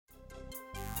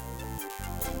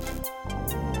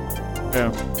Main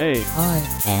menu.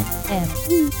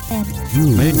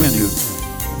 Main menu.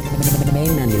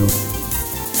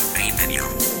 Main menu.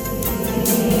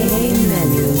 Main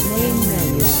menu. Main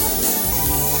menu.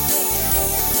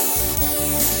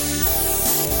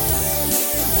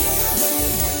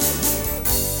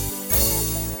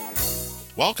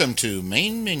 Welcome to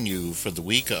Main Menu for the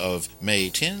week of May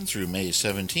 10 through May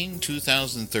 17,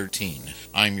 2013.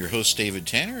 I'm your host, David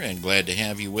Tanner, and glad to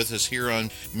have you with us here on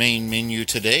Main Menu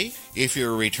today. If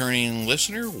you're a returning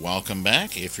listener, welcome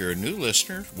back. If you're a new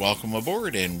listener, welcome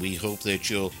aboard, and we hope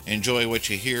that you'll enjoy what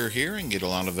you hear here and get a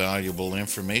lot of valuable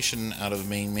information out of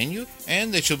Main Menu,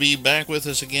 and that you'll be back with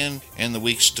us again in the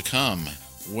weeks to come.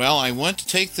 Well, I want to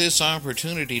take this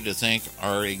opportunity to thank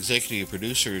our executive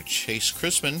producer, Chase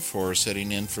Crispin, for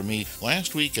sitting in for me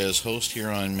last week as host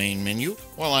here on Main Menu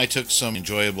while I took some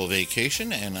enjoyable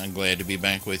vacation, and I'm glad to be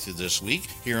back with you this week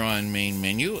here on Main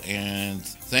Menu. And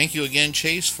thank you again,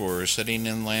 Chase, for sitting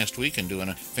in last week and doing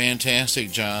a fantastic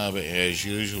job as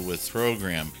usual with the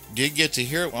program. Did get to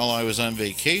hear it while I was on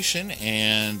vacation,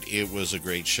 and it was a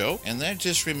great show. And that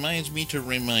just reminds me to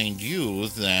remind you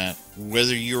that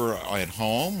whether you're at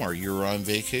home or you're on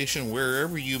vacation,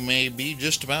 wherever you may be,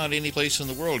 just about any place in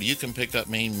the world, you can pick up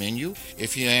Main Menu.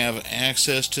 If you have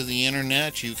access to the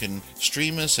internet, you can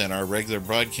stream us at our regular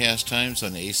broadcast times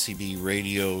on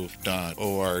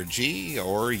acbradio.org,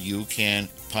 or you can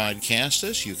podcast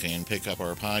us. You can pick up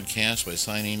our podcast by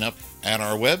signing up at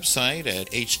our website at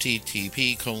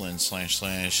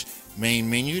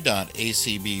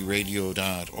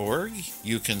http://mainmenu.acbradio.org.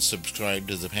 You can subscribe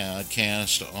to the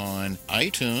podcast on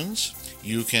iTunes.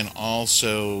 You can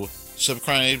also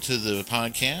subscribe to the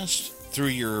podcast through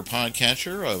your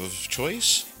podcatcher of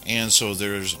choice. And so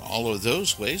there's all of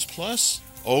those ways, plus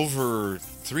over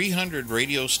 300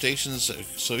 radio stations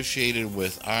associated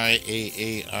with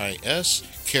IAAIS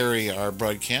carry our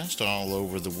broadcast all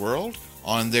over the world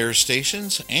on their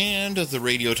stations, and the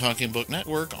Radio Talking Book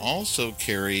Network also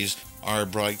carries our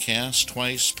broadcast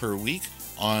twice per week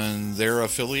on their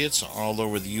affiliates all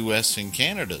over the U.S. and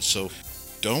Canada. So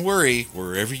don't worry,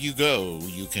 wherever you go,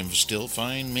 you can still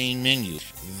find Main Menu.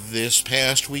 This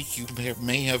past week, you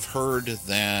may have heard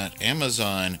that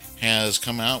Amazon has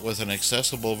come out with an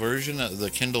accessible version of the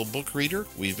Kindle book reader.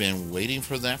 We've been waiting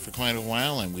for that for quite a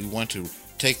while, and we want to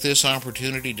take this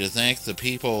opportunity to thank the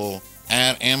people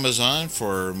at Amazon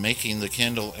for making the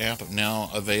Kindle app now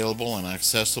available and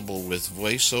accessible with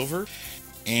VoiceOver.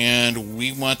 And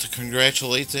we want to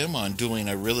congratulate them on doing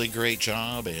a really great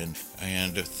job and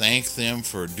thank them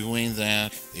for doing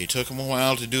that. It took them a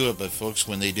while to do it, but folks,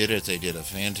 when they did it, they did a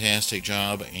fantastic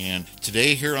job. And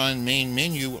today here on Main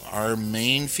Menu, our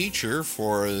main feature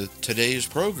for today's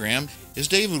program is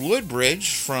David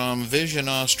Woodbridge from Vision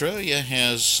Australia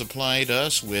has supplied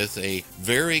us with a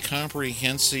very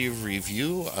comprehensive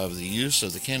review of the use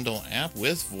of the Kindle app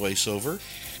with VoiceOver.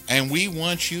 And we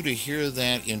want you to hear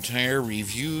that entire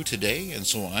review today. And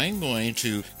so I'm going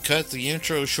to cut the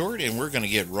intro short, and we're going to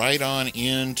get right on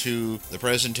into the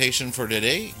presentation for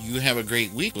today. You have a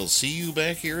great week. We'll see you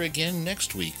back here again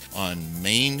next week on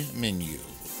Main Menu.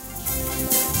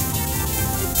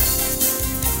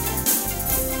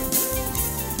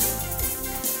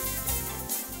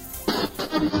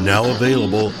 Now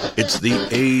available, it's the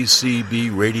ACB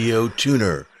Radio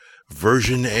Tuner,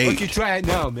 version 8. Why don't you try it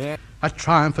now, man? A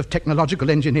triumph of technological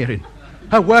engineering.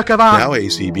 A work of art. Now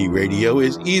ACB Radio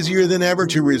is easier than ever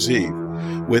to receive.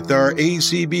 With our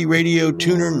ACB Radio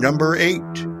Tuner number 8,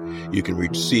 you can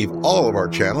receive all of our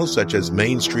channels such as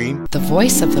Mainstream, the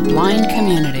voice of the blind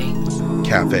community,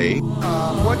 Cafe,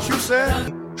 What you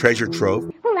said? Treasure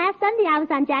Trove, Well, last Sunday I was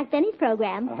on Jack Benny's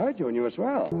program. I heard you and you as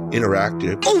well.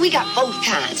 Interactive, Oh, we got both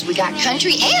kinds. We got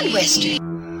country and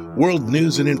western. World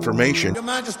News and Information, Your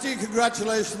Majesty,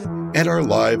 congratulations. and our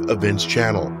live events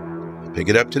channel. Pick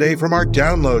it up today from our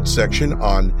download section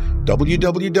on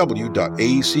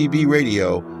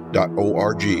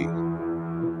www.acbradio.org.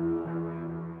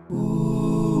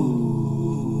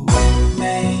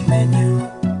 Main menu.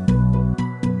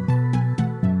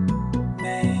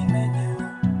 Main menu.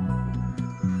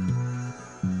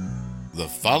 The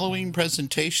following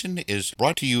presentation is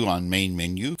brought to you on Main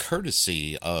Menu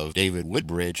courtesy of David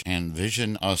Woodbridge and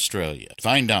Vision Australia. To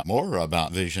find out more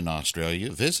about Vision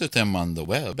Australia, visit them on the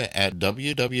web at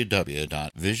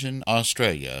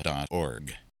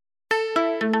www.visionaustralia.org.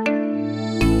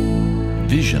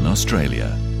 Vision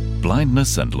Australia.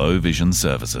 Blindness and low vision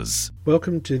services.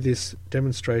 Welcome to this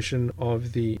demonstration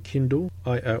of the Kindle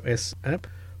iOS app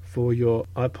for your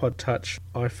iPod Touch,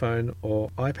 iPhone or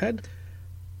iPad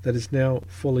that is now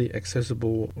fully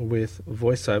accessible with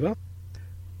VoiceOver.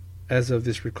 as of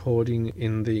this recording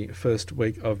in the first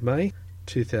week of May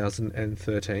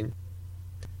 2013.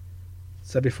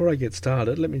 So before I get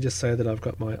started, let me just say that I've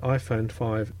got my iPhone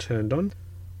 5 turned on,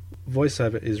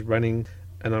 VoiceOver is running,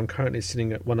 and I'm currently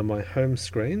sitting at one of my home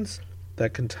screens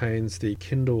that contains the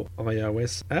Kindle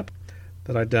iOS app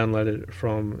that I downloaded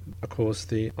from, of course,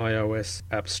 the iOS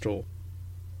App Store.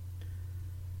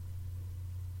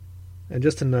 And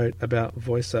just a note about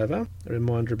VoiceOver, a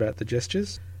reminder about the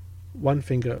gestures. One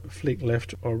finger flick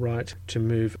left or right to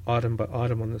move item by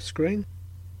item on the screen.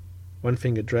 One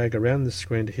finger drag around the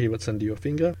screen to hear what's under your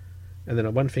finger. And then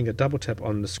a one finger double tap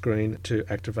on the screen to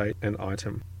activate an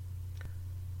item.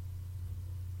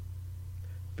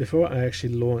 Before I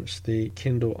actually launch the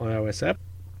Kindle iOS app,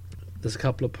 there's a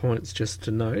couple of points just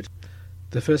to note.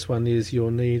 The first one is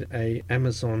you'll need an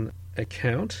Amazon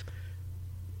account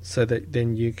so that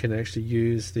then you can actually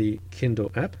use the Kindle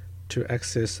app to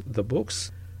access the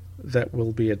books that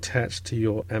will be attached to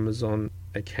your Amazon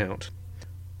account.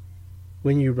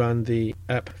 When you run the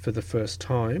app for the first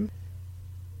time,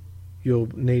 you'll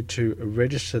need to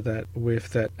register that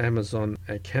with that Amazon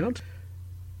account.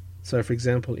 So for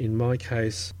example, in my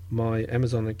case, my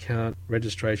Amazon account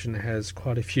registration has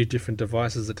quite a few different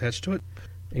devices attached to it,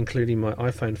 including my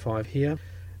iPhone 5 here.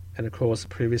 And of course,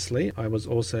 previously I was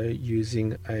also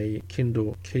using a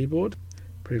Kindle keyboard,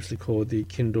 previously called the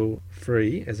Kindle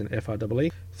Free, as in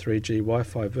FREE, 3G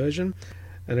Wi-Fi version.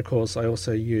 And of course, I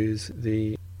also use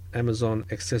the Amazon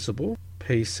Accessible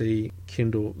PC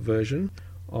Kindle version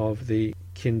of the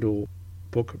Kindle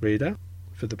book reader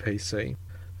for the PC.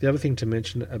 The other thing to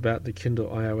mention about the Kindle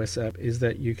iOS app is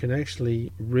that you can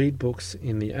actually read books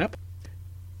in the app.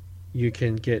 You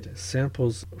can get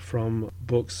samples from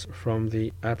books from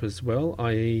the app as well,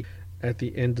 i.e. at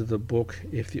the end of the book,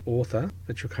 if the author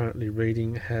that you're currently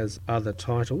reading has other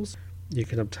titles, you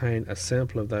can obtain a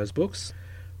sample of those books.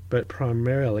 But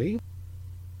primarily,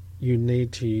 you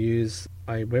need to use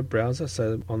a web browser,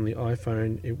 so on the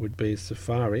iPhone it would be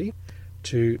Safari,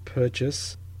 to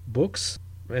purchase books,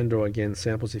 and or again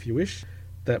samples if you wish,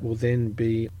 that will then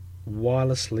be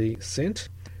wirelessly sent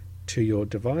to your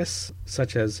device,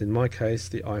 such as in my case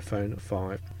the iPhone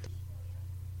 5.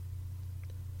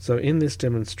 So in this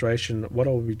demonstration, what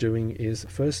I'll be doing is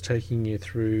first taking you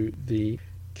through the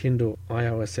Kindle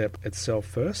iOS app itself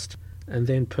first, and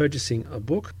then purchasing a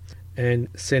book and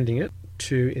sending it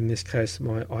to, in this case,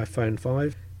 my iPhone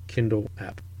 5 Kindle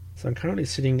app. So I'm currently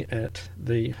sitting at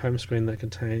the home screen that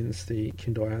contains the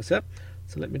Kindle iOS app.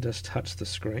 So let me just touch the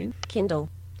screen. Kindle.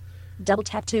 Double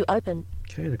tap to open.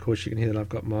 Okay, and of course you can hear that I've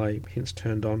got my hints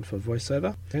turned on for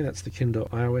VoiceOver. Okay, that's the Kindle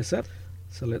iOS app.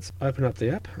 So let's open up the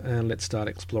app and let's start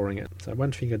exploring it. So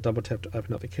one finger double tap to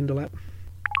open up the Kindle app.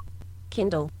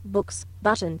 Kindle Books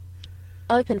button.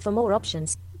 Open for more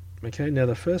options. Okay, now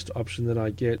the first option that I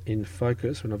get in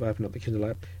focus when I've opened up the Kindle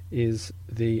app is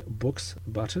the Books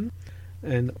button.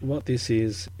 And what this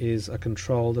is a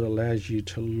control that allows you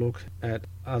to look at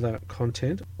other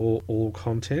content or all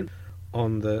content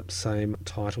on the same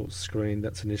title screen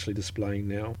that's initially displaying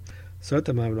now. So at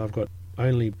the moment I've got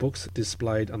only books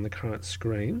displayed on the current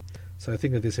screen. So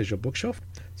think of this as your bookshelf.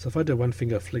 So if I do one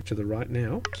finger flick to the right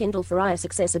now. Kindle for iOS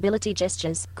accessibility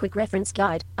gestures. Quick reference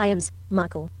guide. IAMS.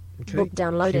 Michael. Okay, book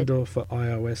downloaded. Kindle for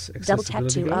iOS accessibility double tap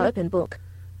to guide. open book.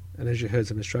 And as you heard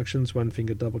some instructions, one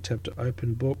finger double tap to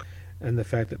open book, and the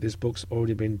fact that this book's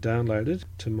already been downloaded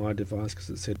to my device because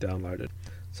it said downloaded.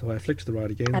 So I flick to the right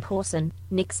again. App Horson.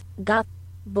 Nix. Garth.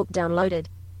 Book downloaded.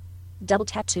 Double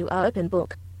tap to open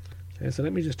book. Okay, so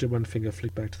let me just do one finger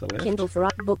flick back to the left. Kindle for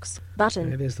books button.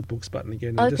 Okay, there's the books button again.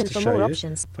 And Open just to for show more you,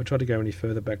 options. if I try to go any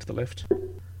further back to the left,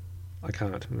 I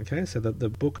can't. Okay, so the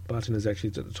book button is actually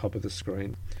at the top of the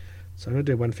screen. So I'm going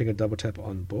to do one finger double tap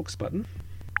on books button.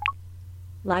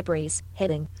 Libraries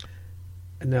heading.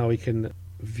 And now we can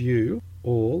view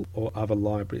all or other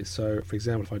libraries. So for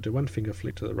example, if I do one finger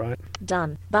flick to the right.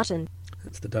 Done button.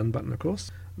 That's the done button, of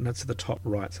course. And that's at the top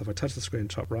right. So if I touch the screen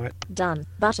top right. Done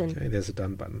button. Okay, there's a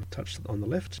done button. Touch on the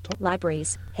left top.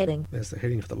 Libraries heading. There's the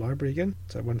heading for the library again.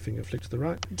 So one finger flick to the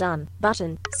right. Done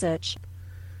button. Search.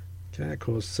 Okay, of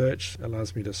course, search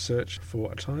allows me to search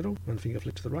for a title. One finger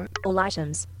flick to the right. All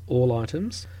items. All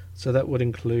items. So that would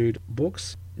include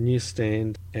books,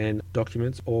 newsstand, and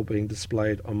documents all being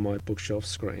displayed on my bookshelf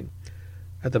screen.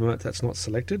 At the moment, that's not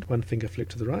selected. One finger flick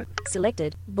to the right.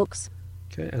 Selected. Books.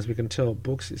 Okay, as we can tell,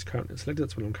 books is currently selected.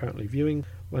 That's what I'm currently viewing.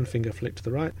 One finger flick to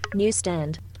the right.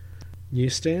 Newsstand.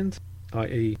 Newsstand,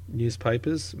 i.e.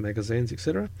 newspapers, magazines,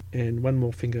 etc. And one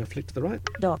more finger flick to the right.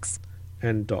 Docs.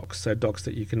 And docs, so docs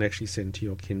that you can actually send to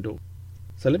your Kindle.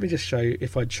 So let me just show you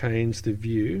if I change the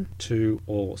view to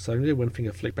all. So I'm going to do one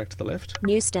finger flick back to the left.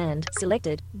 Newsstand.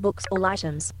 Selected. Books. All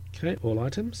items. Okay, all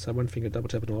items. So one finger double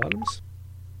tap on all items.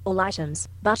 All items.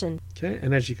 Button. Okay,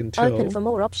 and as you can tell, Open for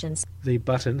more options. the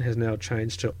button has now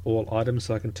changed to all items,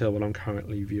 so I can tell what I'm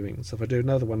currently viewing. So if I do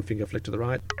another one finger flick to the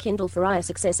right, Kindle for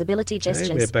iOS accessibility gestures.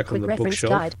 okay, we're back Quick on the reference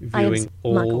bookshelf, guide. viewing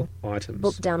all Michael. items.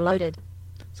 Book downloaded.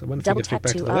 So one Double finger flick tap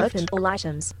back to to the left, open all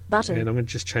items. Button. and I'm going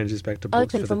to just change this back to books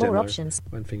Open for for the more demo. options.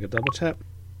 One finger double tap,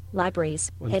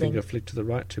 Libraries. one Heading. finger flick to the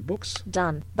right to books,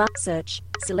 Done. But search.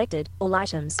 Selected. All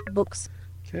items. Books.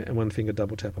 okay, and one finger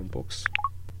double tap on books.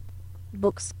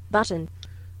 Books. Button.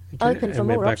 Okay, Open for and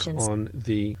we're more back options. on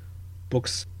the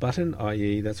books button,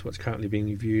 i.e. that's what's currently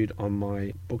being viewed on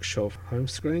my bookshelf home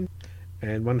screen.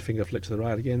 And one finger flick to the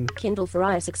right again. Kindle for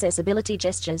iOS accessibility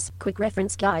gestures. Quick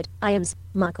reference guide. IAMS.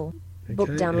 Michael. Book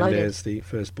Okay, downloaded. and there's the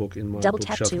first book in my Double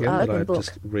tap bookshelf to again that open I book.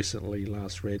 just recently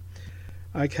last read.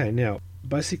 Okay, now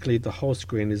basically the whole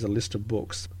screen is a list of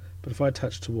books, but if I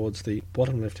touch towards the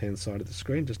bottom left hand side of the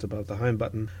screen, just above the home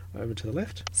button over to the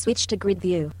left, Switch to grid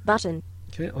view. Button.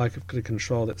 okay, I've got a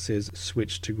control that says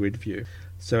switch to grid view.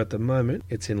 So at the moment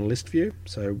it's in list view,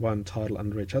 so one title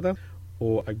under each other,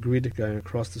 or a grid going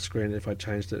across the screen if I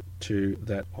changed it to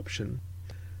that option.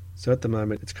 So at the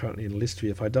moment it's currently in list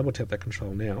view. If I double tap that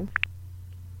control now,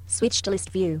 Switch to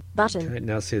list view. Button. okay, it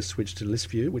now says switch to list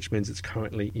view, which means it's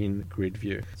currently in grid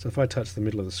view. So if I touch the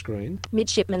middle of the screen,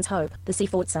 Midshipman's Hope. The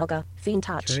Seafort Saga. Fiend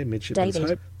Touch. okay, Midshipman's David.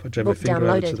 Hope. If I drag my Book finger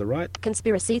over to downloaded. the right,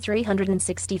 Conspiracy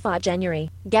 365 January.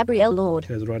 Gabrielle Lord.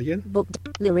 okay, the right again, Book.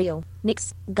 L'Oreal.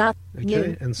 Nix. Garth. okay,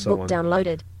 New. and so Book on.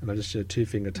 downloaded. And I just do a two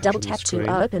finger touch Double on the tap screen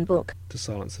to open book. to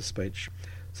silence the speech.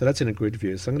 So that's in a grid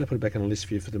view. So I'm going to put it back in a list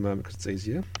view for the moment because it's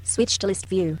easier. Switch to list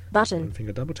view. One Button.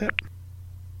 finger double tap.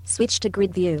 Switch to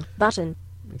grid view. Button.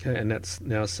 Okay, and that's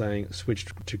now saying switch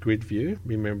to grid view,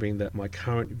 remembering that my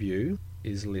current view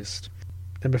is list.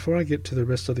 And before I get to the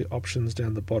rest of the options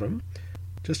down the bottom,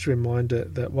 just a reminder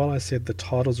that while I said the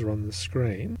titles are on the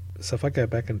screen, so if I go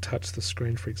back and touch the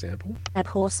screen, for example,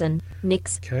 Abhorsen.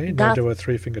 Nix. okay, now Garth. do a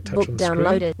three finger touch Book on the screen.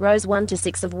 downloaded. Rows 1 to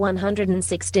 6 of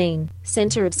 116.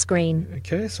 Center of screen.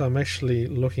 Okay, so I'm actually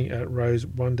looking at rows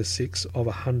 1 to 6 of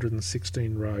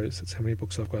 116 rows. That's how many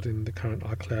books I've got in the current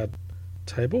iCloud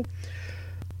table.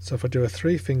 So if I do a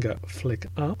three finger flick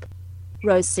up,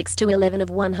 Rows 6 to 11 of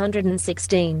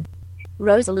 116.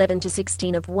 Rows 11 to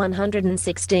 16 of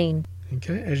 116.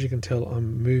 okay, as you can tell,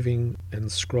 I'm moving and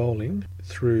scrolling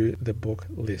through the book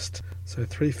list. So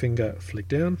three finger flick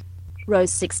down,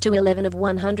 Rows 6 to 11 of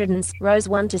 100 and rows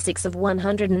 1 to 6 of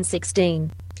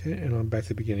 116. okay, and I'm back to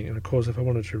the beginning. And of course, if I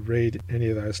wanted to read any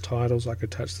of those titles, I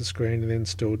could touch the screen and then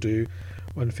still do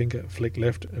one finger flick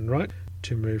left and right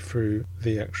to move through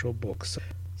the actual books.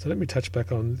 So let me touch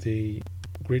back on the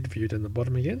grid view down the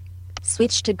bottom again.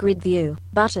 Switch to grid view.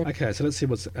 Button. Okay, so let's see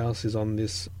what else is on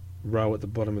this row at the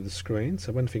bottom of the screen.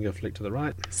 So one finger flick to the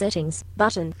right. Settings.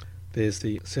 Button. There's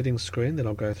the settings screen that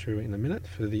I'll go through in a minute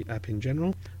for the app in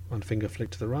general. One finger flick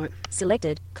to the right.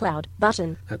 Selected. Cloud.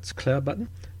 Button. That's cloud button.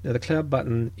 Now the cloud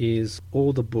button is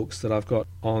all the books that I've got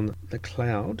on the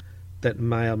cloud that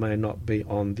may or may not be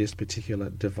on this particular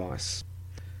device.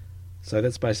 So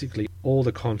that's basically all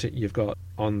the content you've got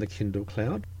on the Kindle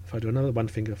Cloud. If I do another one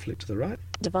finger flick to the right,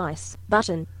 Device.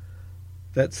 Button.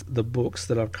 that's the books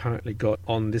that I've currently got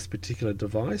on this particular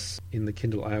device in the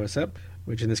Kindle iOS app,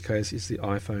 which in this case is the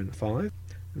iPhone 5.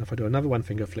 And if I do another one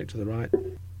finger flick to the right,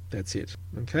 that's it.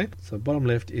 Okay, so bottom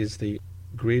left is the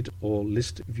grid or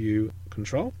list view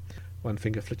control. One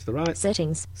finger flick to the right.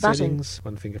 Settings. Button. Settings.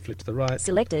 One finger flick to the right.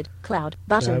 Selected. Cloud.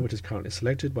 Button. Cloud, which is currently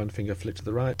selected. One finger flick to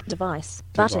the right. Device.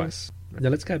 Button. Device. Now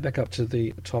let's go back up to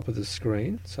the top of the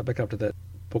screen. So back up to that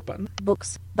book button.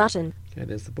 Books. Button. Okay,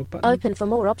 there's the book button. Open for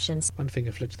more options. One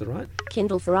finger flick to the right.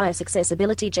 Kindle for iOS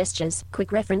accessibility gestures.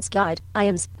 Quick reference guide.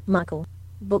 IAMS. Michael.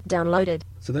 Book downloaded.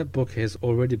 So that book has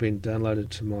already been downloaded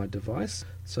to my device.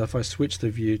 So if I switch the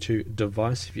view to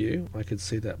device view, I can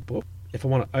see that book. If I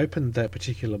want to open that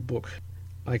particular book,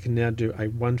 I can now do a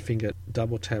one finger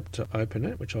double tap to open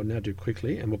it, which I'll now do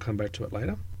quickly, and we'll come back to it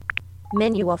later.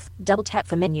 Menu off. Double tap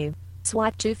for menu.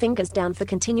 Swipe 2 fingers down for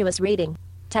continuous reading.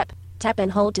 Tap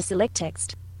and hold to select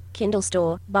text. Kindle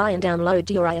Store. Buy and download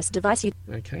to your iOS device.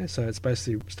 Okay, so it's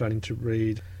basically starting to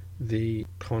read the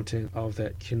content of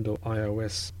that Kindle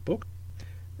iOS book.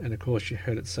 And of course you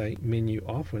heard it say menu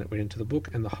off when it went into the book,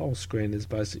 and the whole screen is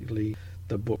basically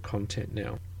the book content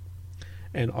now.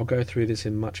 And I'll go through this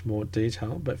in much more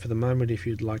detail, but for the moment, if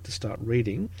you'd like to start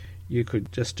reading, you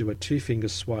could just do a 2 finger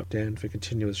swipe down for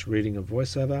continuous reading of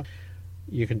VoiceOver.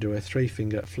 You can do a 3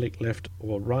 finger flick left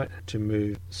or right to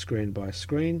move screen by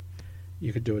screen.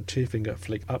 You could do a 2-finger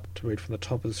flick up to read from the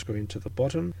top of the screen to the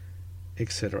bottom,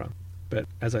 etc. But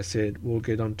as I said, we'll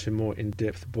get on to more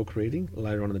in-depth book reading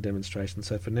later on in the demonstration.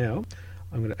 So for now,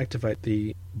 I'm going to activate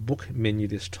the book menu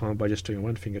this time by just doing a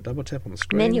 1-finger double tap on the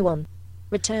screen. Menu on.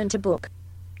 Return to book.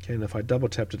 Okay, and if I double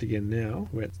tapped it again now,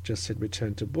 where it just said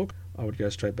return to book, I would go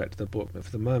straight back to the book. But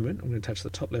for the moment, I'm going to touch the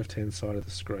top left-hand side of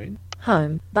the screen.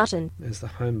 Home button. There's the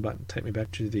home button. Take me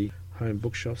back to the home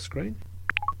bookshelf screen.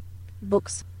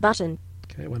 Books button.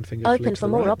 Okay, 1-finger Open flick to for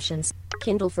the more right. options.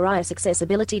 Kindle for iOS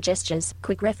accessibility gestures.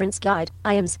 Quick reference guide.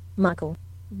 IAMS. Michael.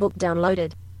 Book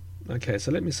downloaded. Okay,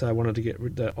 so let me say I wanted to get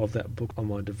rid of that book on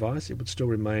my device. It would still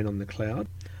remain on the cloud.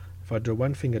 If I do a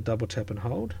 1-finger double tap and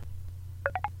hold,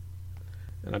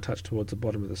 and I touch towards the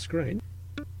bottom of the screen.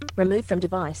 Remove from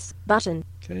device button.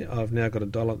 Okay, I've now got a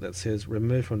dialog that says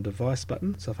remove from device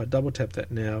button. So if I double tap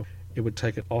that now, it would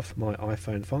take it off my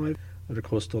iPhone 5. And of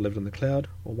course still leave it on the cloud,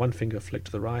 or 1-finger flick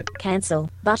to the right. Cancel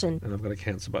button. And I've got a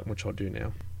cancel button, which I'll do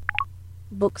now.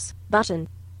 Books button.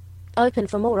 Open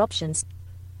for more options.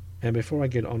 And before I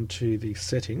get onto the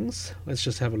settings, let's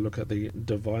just have a look at the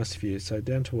device view. So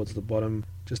down towards the bottom,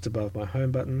 just above my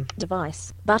home button,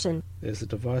 Device button. there's the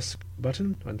device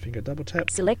button, 1-finger double tap,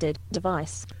 Selected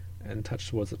device. and touch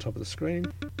towards the top of the screen.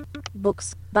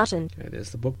 Books button. Okay,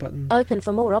 there's the book button, Open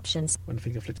for more options.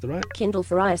 1-finger flick to the right. Kindle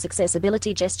for iOS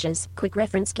accessibility gestures. Quick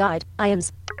reference guide.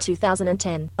 IAMS.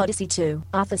 2010. Odyssey 2.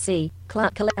 Arthur C.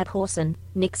 Clarke at Horson.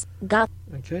 Nix. Garth.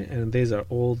 Okay, and these are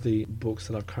all the books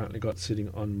that I've currently got sitting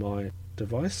on my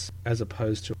device, as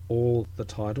opposed to all the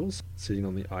titles sitting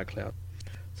on the iCloud.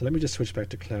 So let me just switch back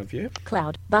to Cloud View.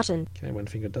 Cloud button. Okay,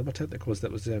 1-finger double tap, of course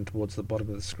that was down towards the bottom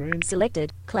of the screen.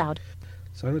 Selected. Cloud.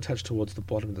 So I'm going to touch towards the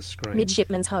bottom of the screen.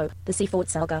 Midshipman's Hope. The Seafort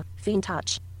Saga. Fiend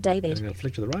Touch. And David. I'm going to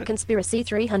flick to the right. Conspiracy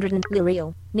 300 and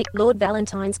L'Oreal. Nick Lord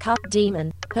Valentine's Cup.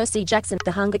 Demon. Percy Jackson.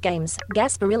 The Hunger Games.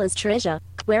 Gasparilla's Treasure.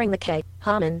 Wearing the Cape.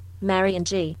 Harmon. Marion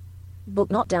G.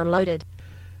 Book not downloaded.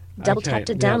 Double Okay, tap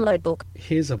to now, download book.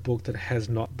 Here's a book that has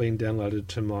not been downloaded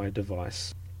to my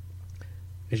device.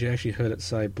 As you actually heard it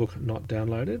say book not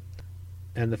downloaded,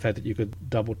 and the fact that you could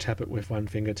double tap it with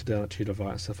 1-finger to download to your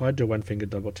device. So if I do a 1-finger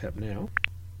double tap now,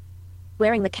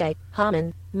 Wearing the Cape.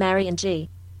 Harmon. Marion G.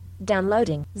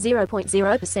 Downloading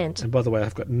 0.0%. and by the way,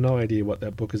 I've got no idea what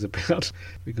that book is about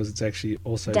because it's actually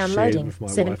also shared Downloading with my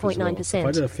wife as well. 7.9%. So if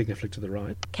I do a finger flick to the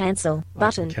right, Cancel I can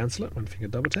button. cancel it, 1-finger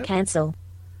double tap. Cancel.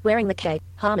 Wearing the Cape.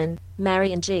 Harmon.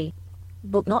 Marion G.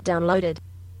 Book not downloaded.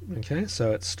 Okay,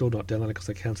 so it's still not downloaded because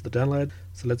I cancelled the download.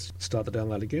 So let's start the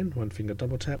download again, 1-finger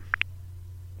double tap.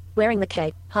 Wearing the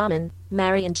Cape. Harmon.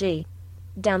 Marion G.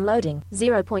 Downloading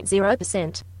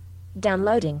 0.0%.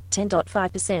 Downloading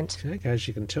 10.5%. Okay, as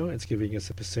you can tell, it's giving us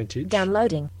a percentage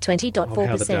Downloading of how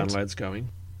the 20.4%. download's going.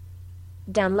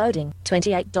 Downloading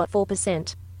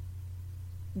 28.4%.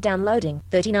 Downloading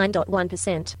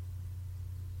 39.1%.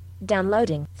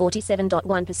 Downloading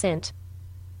 47.1%.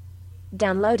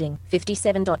 Downloading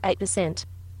 57.8%.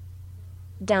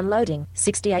 Downloading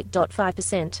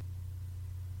 68.5%.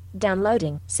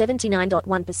 Downloading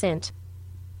 79.1%.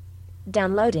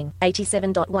 Downloading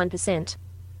 87.1%.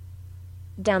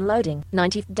 Downloading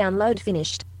 90. Download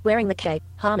finished. Wearing the Cape.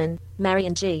 Harmon.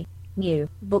 Marion G. New.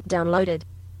 Book downloaded.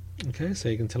 Okay, so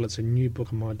you can tell it's a new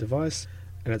book on my device,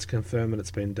 and it's confirmed that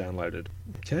it's been downloaded.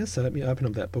 Okay, so let me open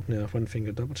up that book now with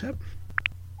 1-finger double tap.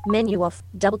 Menu off.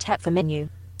 Double tap for menu.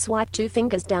 Swipe 2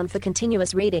 fingers down for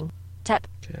continuous reading. Tap.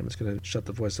 Okay, I'm just going to shut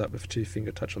the voice up with a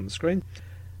 2-finger touch on the screen.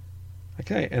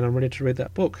 Okay, and I'm ready to read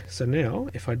that book. So now,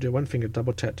 if I do 1-finger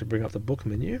double tap to bring up the book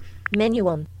menu, Menu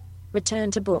on.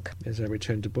 Return to book. there's a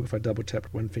return to book. If I double tap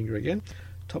 1-finger again,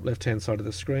 top left-hand side of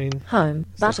the screen, Home.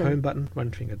 it's Button. the home button,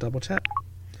 1-finger double tap.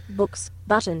 Books.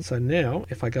 Button. So now,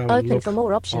 if I go and Open look for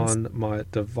more options. on my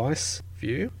device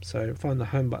view, so find the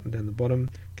home button down the bottom,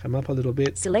 come up a little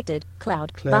bit, Selected.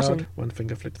 Cloud. cloud, Button.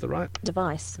 1-finger flick to the right,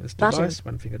 Device. there's Button. device,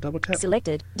 1-finger double tap,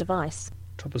 Selected. Device.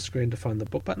 top of screen to find the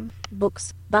book button,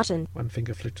 Books. Button.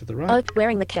 1-finger flick to the right.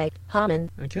 Wearing the Cape.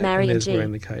 Harmon. Okay, and Marion there's G.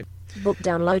 Wearing the Cape. Book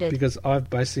downloaded. Because I've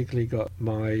basically got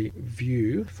my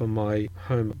view for my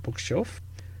home bookshelf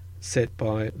set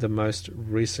by the most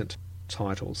recent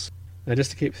titles. Now,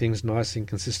 just to keep things nice and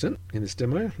consistent in this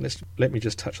demo, let me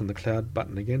just touch on the cloud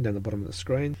button again down the bottom of the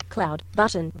screen. Cloud.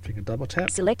 Button. Finger double tap.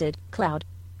 Selected. Cloud.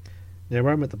 Now,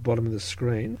 where I'm at the bottom of the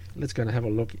screen, let's go and have a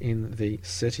look in the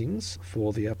settings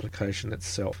for the application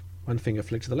itself. 1-finger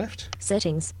flick to the left,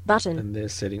 Settings. Button. and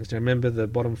there's settings. Now, remember the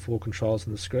bottom 4 controls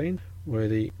on the screen were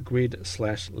the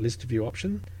grid/list view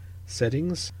option,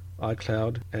 settings,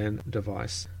 iCloud, and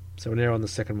device. So we're now on the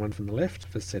second one from the left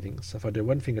for settings. So if I do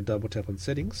 1-finger double tap on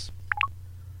settings,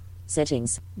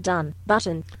 Settings. Done.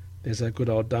 Button. There's a good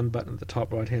old Done button at the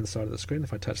top right-hand side of the screen.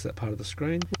 If I touch that part of the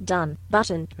screen, Done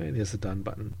button. okay, there's the Done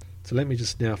button. So let me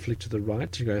just now flick to the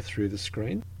right to go through the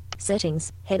screen.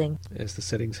 Settings heading. There's the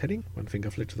Settings heading. One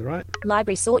finger flick to the right.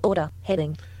 Library sort order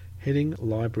heading. Heading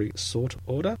Library Sort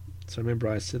Order. So remember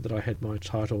I said that I had my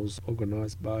titles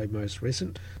organised by most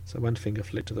recent. So one finger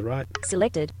flick to the right.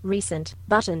 Selected recent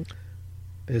button.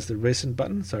 There's the Recent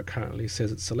button. So it currently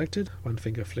says it's selected. One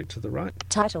finger flick to the right.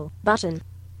 Title button.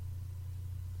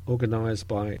 Organised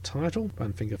by title.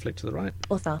 One finger flick to the right.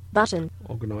 Author button.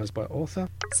 Organised by author.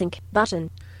 Sync button.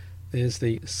 There's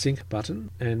the Sync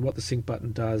button, and what the Sync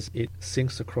button does, it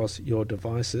syncs across your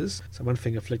devices. So one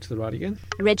finger flick to the right again.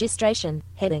 Registration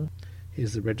heading.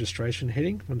 Here's the Registration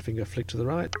heading. One finger flick to the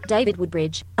right. David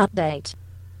Woodbridge update.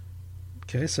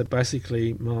 Okay, so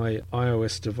basically my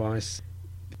iOS device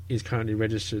is currently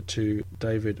registered to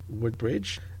David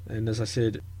Woodbridge, and as I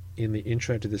said in the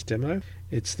intro to this demo,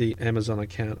 it's the Amazon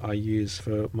account I use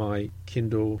for my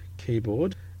Kindle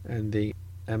keyboard and the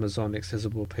Amazon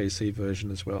accessible PC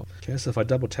version as well. Okay, so if I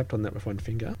double tapped on that with one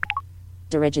finger,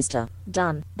 Deregister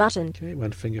done button. okay,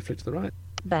 one finger flick to the right.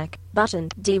 Back button.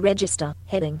 Deregister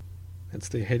heading. That's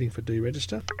the heading for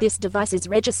deregister. This device is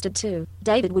registered to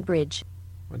David Woodbridge.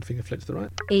 One finger flick to the right.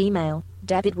 Email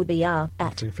davidwoodbr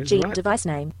at Finger flick to the right. Device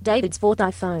name David's fourth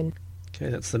iPhone. Okay,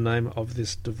 that's the name of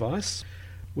this device,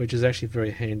 which is actually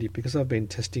very handy because I've been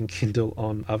testing Kindle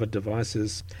on other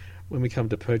devices. When we come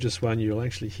to purchase one, you'll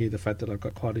actually hear the fact that I've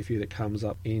got quite a few that comes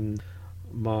up in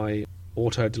my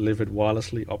auto-delivered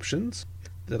wirelessly options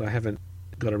that I haven't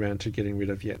got around to getting rid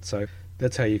of yet. So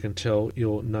that's how you can tell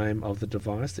your name of the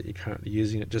device that you're currently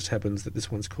using. It just happens that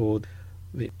this one's called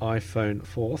the iPhone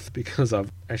 4th because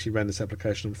I've actually ran this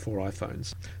application on 4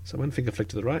 iPhones. So one finger flick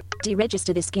to the right.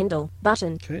 Deregister this Kindle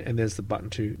button. Okay, and there's the button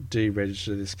to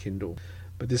deregister this Kindle.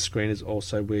 But this screen is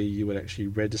also where you would actually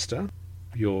register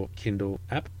your Kindle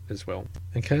app as well.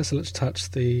 Okay, so let's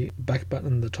touch the back button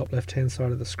on the top left hand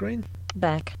side of the screen.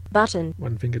 Back button.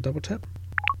 One finger double tap.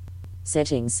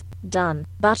 Settings done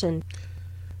button.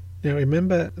 Now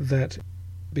remember that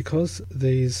because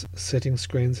these setting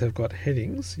screens have got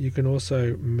headings, you can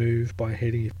also move by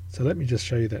heading. So let me just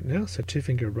show you that now. So two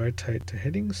finger rotate to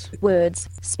headings. Words,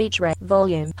 speech rate,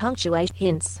 volume, punctuation,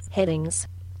 hints, headings.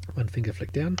 One finger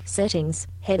flick down. Settings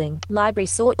heading. Library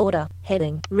sort order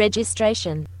heading.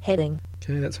 Registration heading.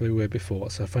 Okay, that's where we were before.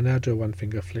 So if I now do a one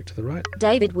finger flick to the right.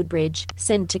 David Woodbridge,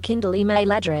 send to Kindle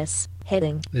email address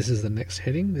heading. This is the next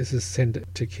heading. This is send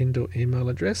it to Kindle email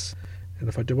address. And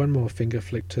if I do one more finger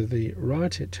flick to the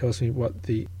right, it tells me what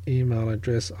the email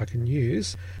address I can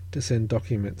use to send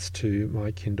documents to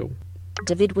my Kindle.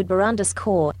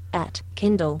 davidwoodbur_ at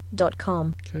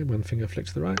kindle.com. Okay, one finger flick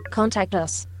to the right. Contact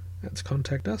us. That's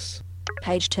contact us.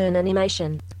 Page turn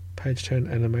animation. Page turn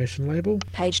animation label.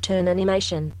 Page turn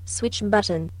animation. Switch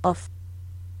button off.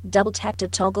 Double tap to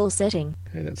toggle setting.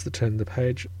 Okay, that's the turn the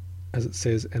page as it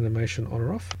says animation on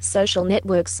or off. Social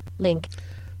networks link.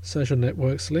 Social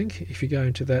networks link. If you go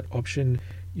into that option,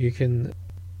 you can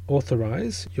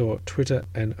authorize your Twitter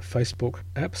and Facebook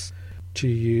apps to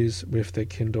use with the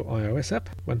Kindle iOS app.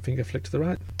 One finger flick to the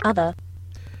right. Other.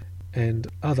 And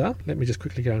other, let me just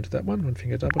quickly go into that one. One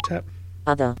finger double tap.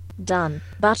 Other. Done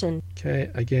button. Okay,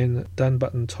 again, done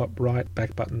button top right,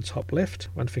 back button top left.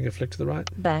 One finger flick to the right.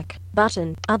 Back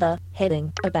button. Other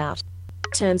heading. About.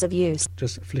 Terms of use.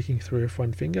 Just flicking through with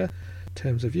one finger.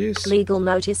 Terms of use. Legal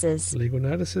notices. Legal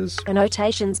notices.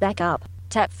 Annotations back up.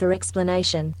 Tap for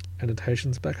explanation.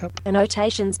 Annotations back up.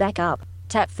 Annotations back up.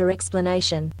 Tap for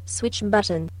explanation. Switch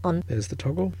button on. There's the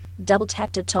toggle. Double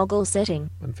tap to toggle setting.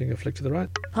 One finger flick to the right.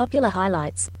 Popular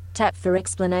highlights. Tap for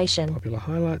explanation. Popular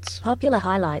highlights. Popular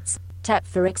highlights. Tap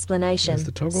for explanation. There's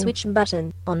the toggle. Switch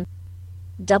button on.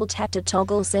 Double tap to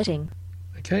toggle setting.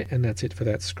 Okay, and that's it for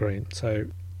that screen. So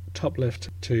top left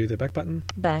to the back button.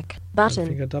 Back button. One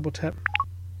finger double tap.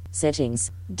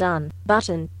 Settings. Done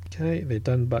button. Okay, the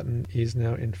done button is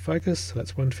now in focus. So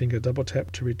that's one finger double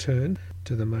tap to return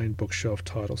to the main bookshelf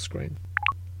title screen.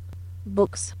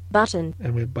 Books button.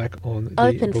 And we're back on the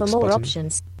Open for books more button.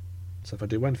 options. So if I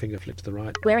do one finger flick to the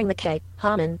right. Wearing the Cape.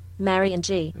 Harmon, Mary and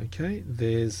G. Okay,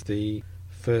 there's the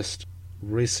first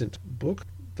recent book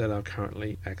that I've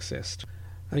currently accessed.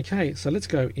 Okay, so let's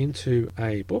go into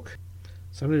a book.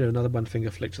 So I'm going to do another one finger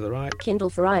flick to the right. Kindle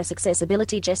for iOS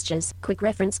accessibility gestures. Quick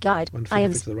reference guide. One finger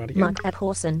flick to the right again. Mark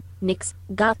Abhorsen. Nix.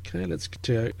 Garth. Okay, let's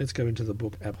go into the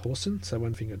book Abhorsen. So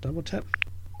one finger double tap.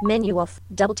 Menu off.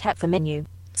 Double tap for menu.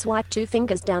 Swipe two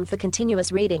fingers down for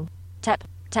continuous reading. Tap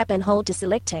and hold to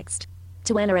select text.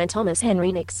 To Anna and Thomas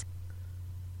Henry Nix.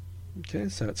 Okay,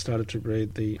 so it started to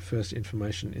read the first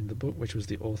information in the book, which was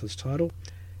the author's title.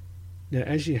 Now,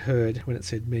 as you heard when it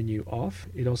said menu off,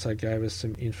 it also gave us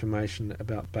some information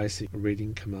about basic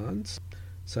reading commands,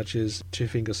 such as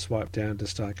 2-finger swipe down to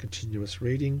start continuous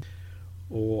reading,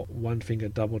 or 1-finger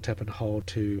double tap and hold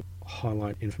to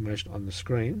highlight information on the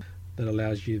screen. That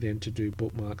allows you then to do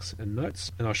bookmarks and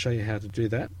notes, and I'll show you how to do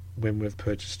that when we've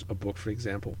purchased a book, for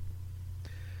example.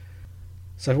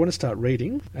 So if I want to start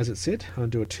reading, as it said, I'll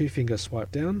do a 2-finger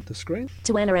swipe down the screen.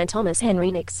 To Anna and Thomas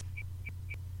Henry Nix.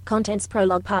 Contents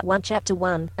Prologue Part 1 Chapter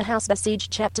 1 A House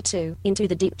Besieged Chapter 2 Into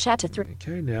the Deep Chapter 3.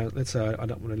 Okay, now let's say I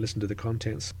don't want to listen to the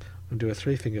contents. I'll do a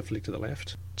 3-finger flick to the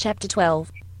left. Chapter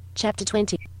 12 Chapter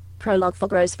 20 Prologue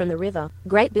Fog rose from the river.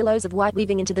 Great billows of white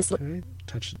weaving into the Okay,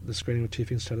 touch the screen with 2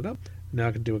 fingers, turn it up. Now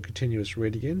I can do a continuous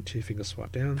read again, 2-finger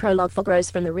swipe down. Prologue Fog rose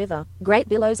from the river. Great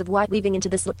billows of white weaving into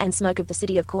the and smoke of the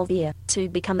city of Corvier, to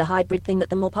become the hybrid thing that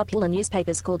the more popular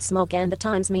newspapers called smog and the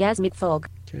Times miasmic fog.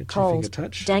 Okay, 2-finger Cold,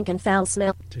 touch. dank and foul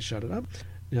smell. To shut it up.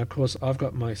 Now, of course, I've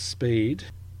got my speed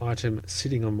item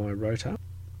sitting on my rotor.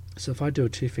 So if I do a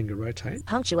 2-finger rotate.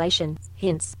 Punctuation,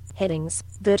 hints, headings,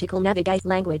 vertical navigate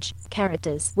language,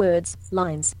 characters, words,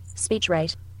 lines, speech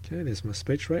rate. Okay, there's my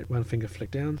speech rate, 1-finger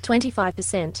flick down.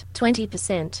 25%,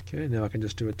 20%. Okay, now I can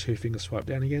just do a 2-finger swipe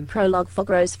down again. Prologue Fog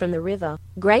rose from the river.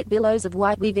 Great billows of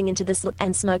white weaving into the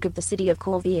and smoke of the city of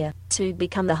Corvier, to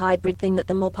become the hybrid thing that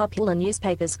the more popular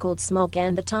newspapers called smog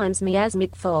and the Times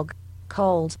miasmic fog.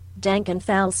 Cold, dank and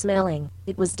foul smelling.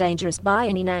 It was dangerous by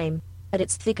any name. At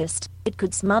its thickest, it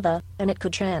could smother, and it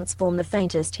could transform the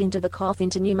faintest hint of a cough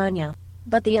into pneumonia.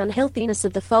 But the unhealthiness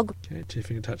of the fog... Okay,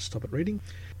 2-finger touch, stop it reading.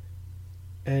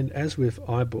 And as with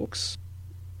iBooks,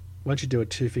 once you do a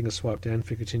 2-finger swipe down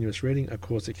for continuous reading, of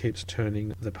course it keeps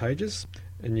turning the pages,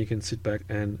 and you can sit back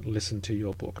and listen to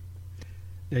your book.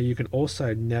 Now you can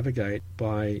also navigate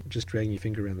by just dragging your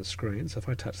finger around the screen. So if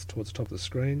I touch towards the top of the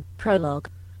screen... Prologue.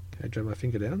 Okay, drag my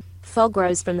finger down. Fog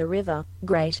rose from the river.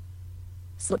 Great.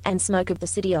 And smoke of the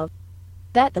city of...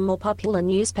 That the more popular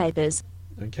newspapers...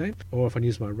 Okay, or if I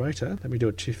use my rotor, let me do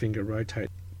a 2-finger rotate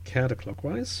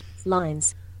counterclockwise.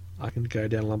 Lines. I can go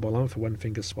down line by line for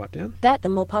 1-finger swipe down. That the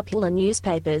more popular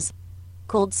newspapers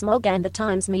called smog and the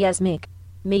Times miasmic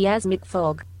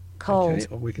fog. Cold, okay,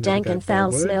 or we can dank and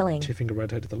foul word, smelling. 2-finger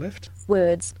rotate to the left.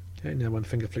 Words. Okay, now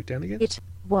 1-finger flick down again. It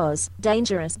was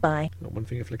dangerous by... Not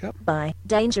 1-finger flick up. By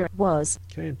danger was...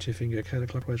 Okay, and 2-finger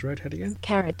counterclockwise rotate again.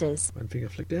 Characters. 1-finger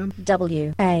flick down.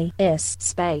 W-A-S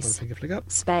space. 1-finger flick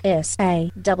up. Space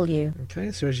A-W.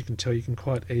 Okay, so as you can tell, you can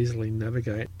quite easily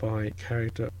navigate by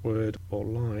character, word or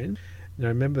line. Now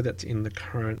remember that's in the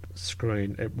current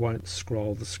screen. It won't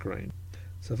scroll the screen.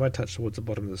 So if I touch towards the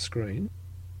bottom of the screen...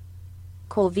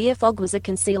 Corvier fog was a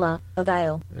concealer, a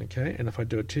veil. Okay, and if I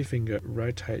do a 2-finger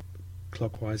rotate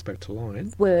clockwise back to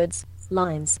line... Words,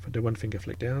 lines. If I do 1-finger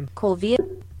flick down... Corvier...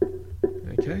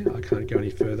 Okay, I can't go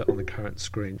any further on the current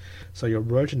screen. So your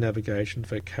rotor navigation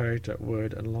for character,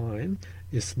 word and line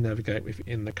is to navigate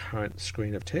within the current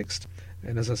screen of text.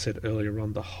 And as I said earlier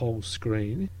on, the whole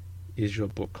screen is your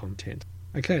book content.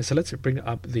 Okay, so let's bring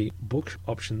up the book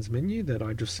options menu that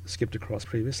I just skipped across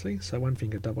previously. So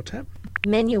 1-finger double tap.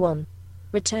 Menu on.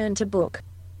 Return to book.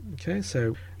 Okay,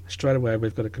 so straight away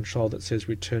we've got a control that says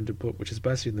return to book, which is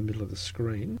basically in the middle of the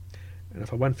screen. And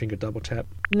if I 1-finger double tap...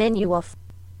 Menu off.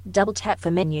 Double tap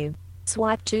for menu.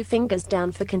 Swipe 2 fingers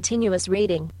down for continuous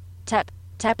reading. Tap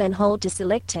and hold to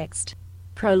select text.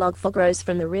 Prologue Fog rose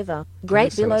from the river.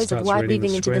 Great so billows of white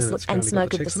weaving into the and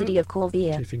smoke of the text city of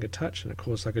Corvier. 2-finger touch, and of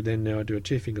course I could then now do a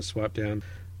 2-finger swipe down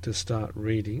to start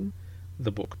reading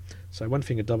the book. So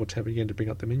 1-finger double tap again to bring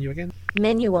up the menu again.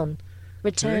 Menu on.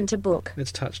 Return to book.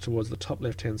 Let's touch towards the top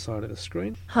left-hand side of the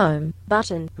screen. Home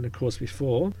button. And of course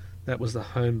before, that was the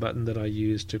home button that I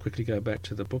used to quickly go back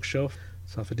to the bookshelf.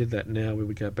 So if I did that now, we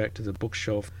would go back to the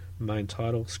bookshelf main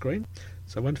title screen.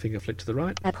 So 1-finger flick to the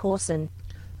right. Abhorsen.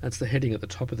 That's the heading at the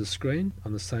top of the screen,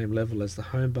 on the same level as the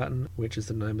home button, which is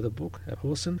the name of the book,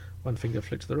 Abhorsen. 1-finger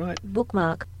flick to the right.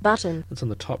 Bookmark button. It's on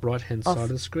the top right-hand side of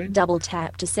the screen. Double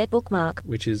tap to set bookmark.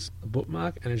 Which is a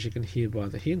bookmark, and as you can hear by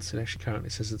the hints, it actually currently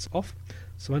says it's off.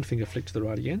 So 1-finger flick to the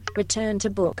right again. Return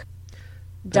to book.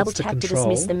 Double tap to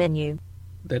dismiss the menu.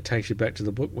 That takes you back to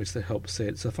the book, which the help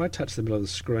said. So if I touch the middle of the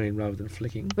screen rather than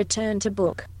flicking... Return to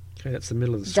book. Okay, that's the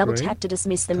middle of the screen. Double tap to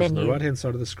dismiss the menu. Touch the right-hand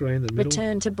side of the screen, the middle.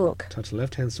 Return to book. Touch the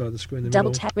left-hand side of the screen, the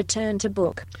Double middle. Tap, return to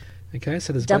book. Okay,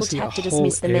 so there's double basically tap to a whole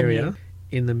dismiss the area menu.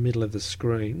 in the middle of the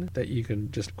screen that you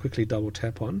can just quickly double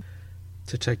tap on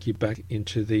to take you back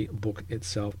into the book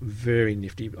itself. Very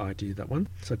nifty idea, that one.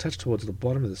 So touch towards the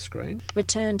bottom of the screen.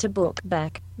 Return to book.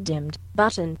 Back. Dimmed.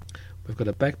 Button. We've got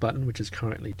a back button which is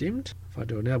currently dimmed. If I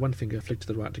do it now, 1-finger flick to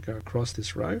the right to go across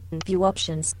this row. View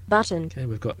options. Button. Okay,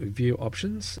 we've got view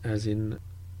options, as in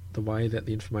the way that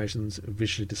the information is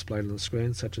visually displayed on the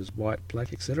screen, such as white,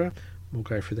 black, etc. We'll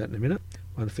go through that in a minute.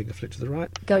 One finger flick to the right.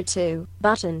 Go to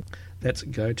button. That's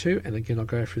go to, and again I'll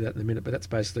go through that in a minute, but that's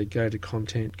basically go to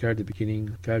content, go to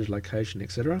beginning, go to location,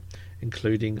 etc.,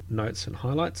 including notes and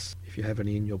highlights, if you have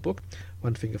any in your book.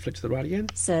 One finger flick to the right again.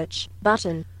 Search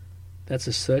button. That's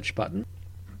a search button.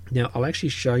 Now, I'll actually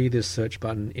show you this search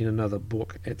button in another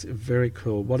book. It's very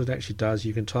cool. What it actually does,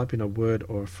 you can type in a word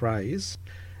or a phrase,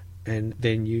 and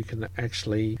then you can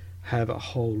actually have a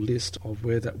whole list of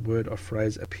where that word or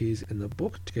phrase appears in the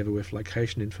book, together with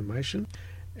location information,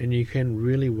 and you can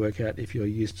really work out, if you're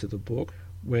used to the book,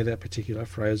 where that particular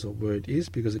phrase or word is,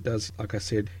 because it does, like I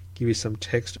said, give you some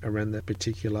text around that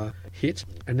particular hit.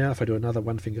 And now if I do another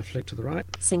one finger flick to the right.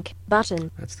 Sync button.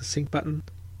 That's the sync button.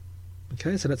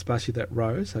 Okay, so that's basically that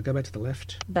row. So I'll go back to the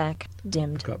left. Back,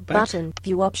 dimmed, I've got back. button,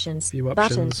 view options, View button,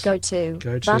 options. go to,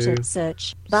 button,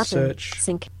 search, button, Search.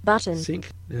 sync, button, Sync.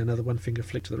 Now another one finger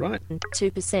flick to the right.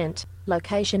 2%,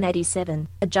 location 87,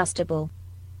 adjustable.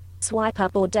 Swipe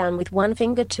up or down with one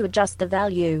finger to adjust the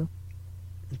value.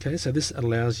 Okay, so this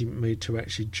allows me to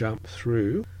actually jump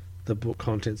through the book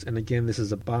contents, and again this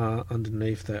is a bar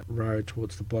underneath that row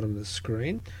towards the bottom of the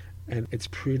screen, and it's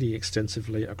pretty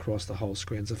extensively across the whole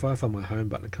screen. So if I find my home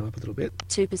button and come up a little bit.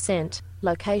 2%,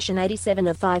 location 87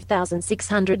 of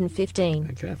 5,615.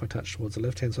 Okay, if I touch towards the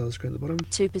left hand side of the screen at the bottom.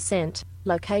 2%,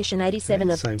 location 87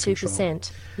 of same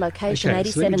 2%, location Okay,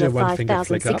 so let me 87 do of one finger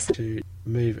flick up 5,600. to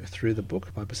move through the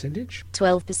book by percentage.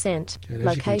 12%, And as you can tell,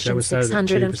 location we started at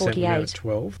 2%, we're now at 648.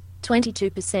 12.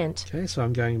 22%, Okay, so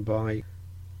I'm going by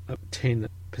up 10%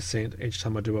 each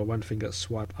time I do a one finger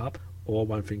swipe up or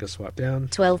one finger swipe down.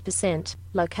 12%,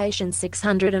 location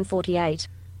 648.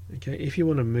 Okay, if you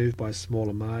want to move by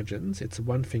smaller margins, it's a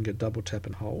one finger double tap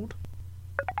and hold.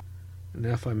 And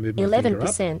now if I move my finger up,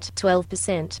 11%,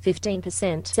 12%,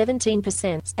 15%,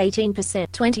 17%, 18%,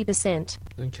 20%.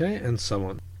 okay, and so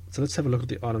on. So let's have a look at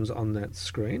the items on that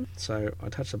screen. So I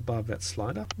touch above that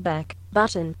slider. Back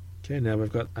button, Okay, now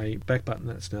we've got a back button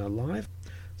that's now live.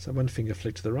 So one finger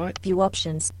flick to the right. view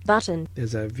options button,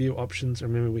 There's our view options.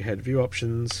 Remember we had view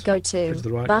options. go to, Flick to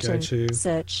the right, button, go to,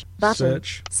 search button,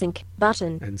 search, sync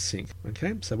button, and sync.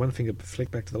 Okay, so one finger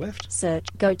flick back to the left. search,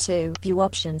 go to, view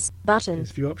options button,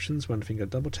 There's view options, one finger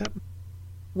double tap.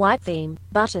 white theme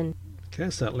button, Okay,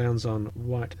 so it lands on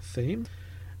white theme.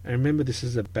 And remember this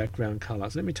is a background colour.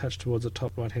 So let me touch towards the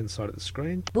top right hand side of the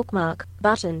screen. bookmark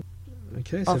button,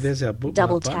 Okay, so off, there's our bookmark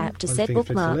double button. tap to One set finger flick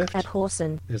to the bookmark left. at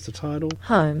Horson, There's the title.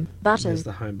 home button, There's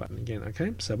the home button again.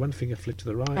 Okay, so one finger flick to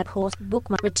the right. at horse,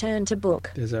 bookmark, return to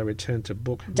book, There's our return to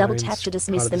book. double main tap to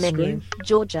dismiss part of the menu, screen.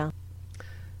 Georgia,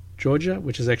 Georgia,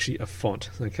 which is actually a font.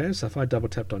 Okay, so if I double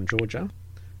tapped on Georgia,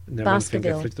 now one finger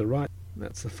Baskerville. flick to the right,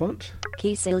 that's the font.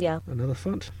 Keysilia, Another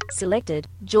font. selected,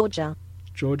 Georgia,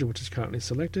 Georgia, which is currently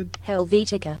selected.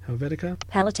 Helvetica, Helvetica,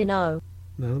 Palatino,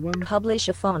 another one.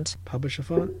 publisher font, Publisher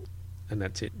font, and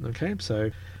that's it. Okay,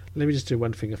 so let me just do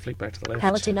one finger flick back to the left.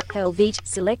 Palatino, Helvet,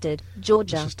 selected, Let's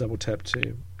Georgia, just double tap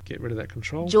to get rid of that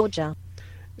control. Georgia,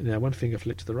 And now one finger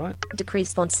flick to the right.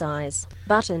 decrease font size,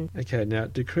 button, Okay, now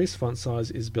decrease font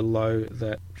size is below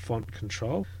that font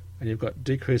control, and you've got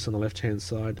decrease on the left hand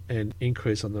side and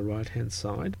increase on the right hand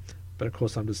side. But of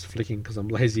course I'm just flicking because I'm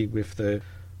lazy with the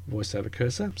voiceover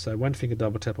cursor. So one finger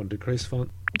double tap on decrease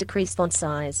font. decrease font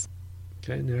size,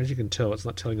 Okay, now as you can tell it's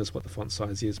not telling us what the font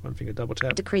size is. One finger double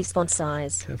tap. decrease font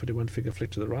size, Okay, if I do one finger flick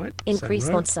to the right. increase same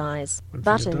row. font size, One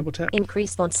finger button, double tap.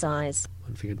 increase font size,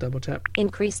 One finger double tap.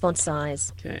 increase font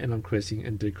size, Okay, and I'm increasing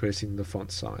and decreasing the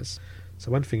font size.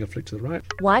 So one finger flick to the right.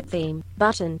 white theme,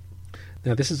 button,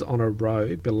 Now this is on a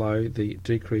row below the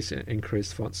decrease and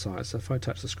increase font size. So if I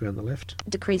touch the screen on the left,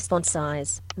 decrease font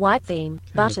size, white theme, and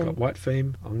I've button, got white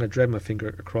theme. I'm going to drag my finger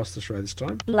across this row this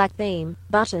time. black theme,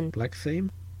 button, Black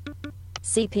theme,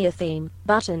 sepia theme,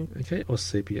 button, okay, or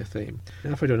sepia theme.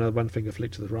 Now if I do another one finger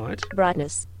flick to the right,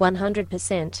 brightness,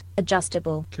 100%,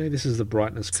 adjustable, okay, this is the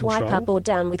brightness swipe control. up or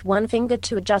down with one finger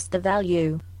to adjust the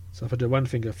value, So if I do one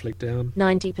finger flick down,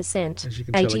 90%, as you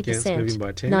can tell again, it's moving 80%,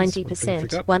 by tens. One finger 90%,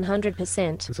 flick up.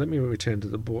 100%, So let me return to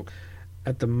the book.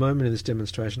 At the moment in this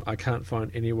demonstration, I can't find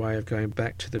any way of going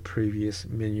back to the previous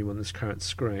menu on this current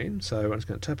screen. So I'm just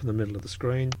going to tap in the middle of the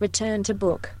screen. return to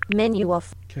book, menu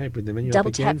off, Okay, bring the menu double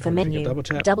up again. tap for One finger menu, double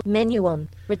tap. double menu on,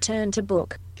 return to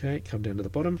book, Okay, come down to the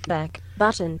bottom. back,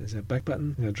 button, There's our back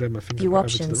button. I'm going to drag my finger view over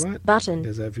options, to the right. button,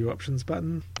 There's our view options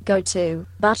button. go to,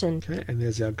 button, Okay, and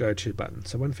there's our go to button.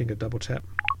 So one finger double tap.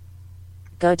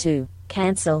 go to,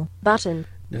 cancel, button,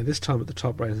 Now this time at the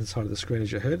top right hand side of the screen,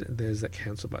 as you heard, there's that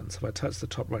cancel button. So if I touch the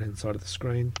top right hand side of the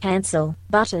screen, cancel,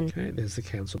 button, okay, there's the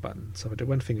cancel button. So if I do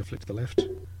one finger flick to the left,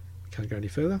 Can't go any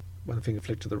further. One finger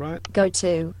flick to the right. Go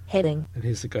to. Heading. And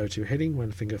here's the go to heading.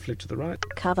 One finger flick to the right.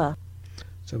 Cover.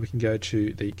 So we can go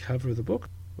to the cover of the book.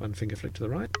 One finger flick to the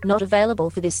right. Not available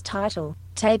for this title.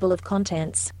 Table of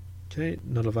contents. Okay,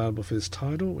 not available for this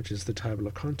title, which is the table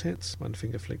of contents. One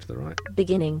finger flick to the right.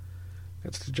 Beginning.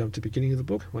 That's to jump to beginning of the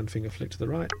book. One finger flick to the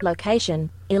right. Location.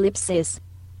 Ellipsis.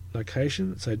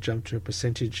 Location, so jump to a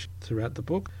percentage throughout the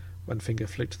book. One finger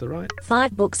flick to the right.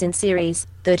 5 books in series,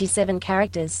 37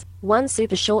 characters, 1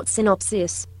 super short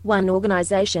synopsis, 1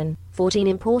 organization, 14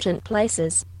 important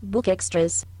places, book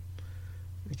extras.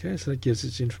 Okay, so that gives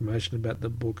us information about the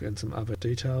book and some other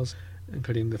details,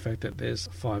 including the fact that there's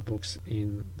 5 books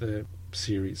in the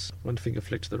series. One finger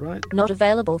flick to the right. Not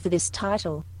available for this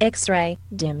title. X-ray,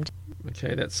 dimmed.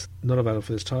 Okay, that's not available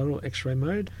for this title, X-ray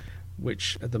mode,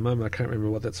 which at the moment I can't remember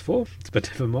what that's for, but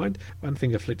never mind. One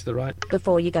finger flick to the right.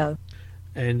 Before you go.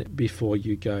 And before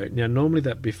you go. Now, normally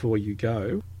that before you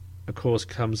go, of course,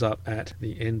 comes up at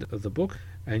the end of the book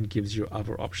and gives you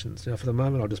other options. Now, for the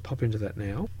moment, I'll just pop into that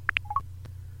now.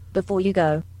 Before you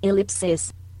go.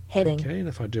 Ellipsis. Heading. Okay, and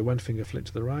if I do one finger flick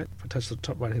to the right, if I touch the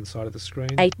top right-hand side of the screen.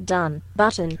 8 done.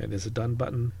 Button. Okay, there's a done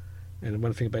button. And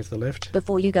one finger back to the left.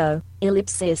 Before you go.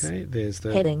 Ellipsis. Okay, there's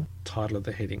the heading. Title of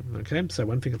the heading. Okay, so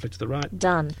one finger flick to the right.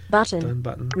 Done. Button. Done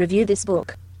button. Review this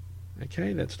book.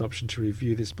 Okay, that's an option to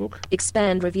review this book.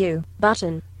 Expand review.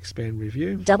 Button. Expand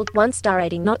review. Double 1-star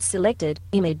rating not selected.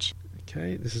 Image.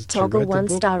 Okay, this is Toggle to rate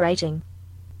the 1-star rating.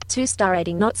 2-star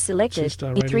rating not selected.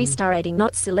 2-star rating. 3-star rating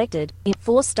not selected.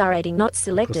 4-star rating not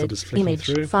selected. just flicking Image.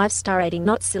 through. 5-star rating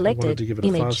not I selected. wanted to give it a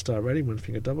Image. 5-star rating. One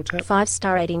finger double tap.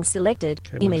 5-star rating selected.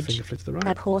 Okay, one Image. finger flick to the right.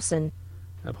 Abhorsen.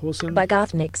 Abhorsen. By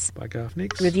Garth Nix. By Garth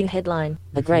Nix. Review headline.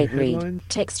 A Review great headline. read.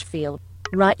 Text field.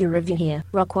 Write your review here.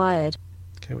 Required.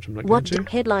 Okay, which I'm not What going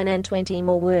to. headline and 20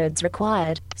 more words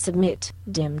required. Submit.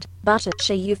 Dimmed. Button.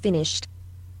 Share you finished.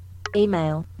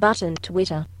 Email. Button.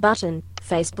 Twitter. Button.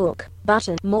 Facebook.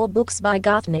 Button. More books by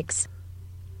Garth Nix.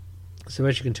 So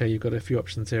as you can tell, you've got a few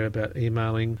options there about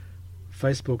emailing,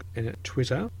 Facebook and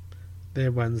Twitter.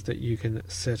 They're ones that you can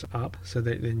set up so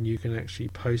that then you can actually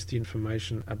post the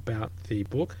information about the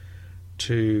book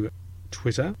to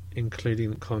Twitter,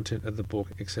 including the content of the book,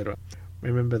 etc.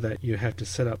 Remember that you have to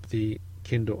set up the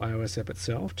Kindle iOS app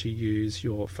itself to use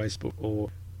your Facebook or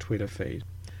Twitter feed.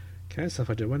 Okay, so if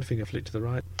I do one finger flick to the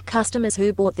right. Customers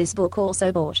who bought this book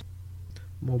also bought.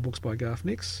 More books by Garth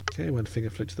Nix. Okay, one finger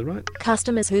flick to the right.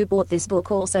 Customers who bought this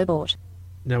book also bought.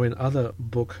 Now, in other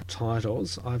book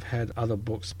titles, I've had other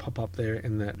books pop up there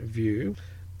in that view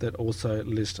that also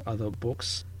list other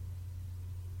books.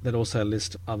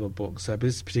 So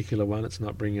this particular one, it's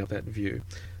not bringing up that view.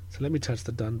 So let me touch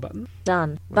the done button.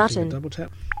 Done. One finger Button. double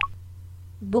tap.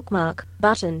 Bookmark.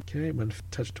 Button. Okay, one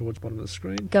touch towards bottom of the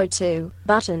screen. Go to.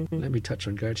 Button. Let me touch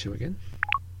on go to again.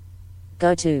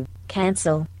 Go to.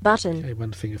 Cancel. Button. Okay,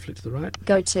 one finger flick to the right.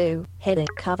 Go to. Heading.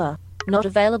 Cover. Not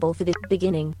available for the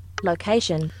beginning.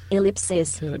 Location.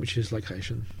 Ellipsis. Okay, let me choose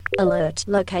location. Alert.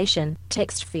 Location.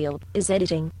 Text field. Is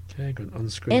editing. Okay, got an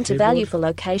on-screen Enter keyboard. value for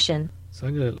location. So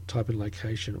I'm going to type in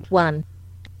location. 1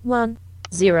 1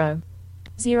 0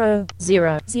 0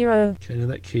 0 0. Okay, now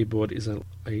that keyboard is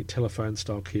a telephone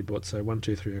style keyboard, so 1,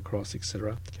 2, 3 across,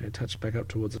 etc. Okay, touch back up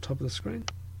towards the top of the screen.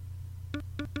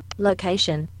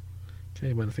 Location.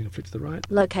 Okay, one finger flick to the right.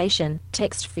 Location.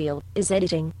 Text field. Is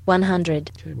editing.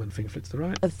 100 Okay, one finger flick to the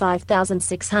right. of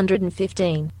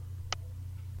 5,615.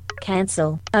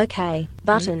 Cancel. OK.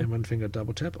 Button. Okay, and one finger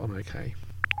double tap on OK.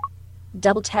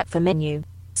 Double tap for menu.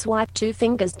 Swipe 2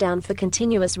 fingers down for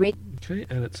continuous read. Okay,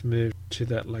 and it's moved to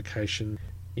that location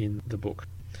in the book.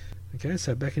 Okay,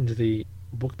 so back into the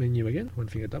book menu again. One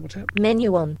finger double tap.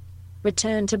 Menu on.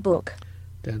 Return to book.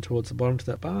 Down towards the bottom to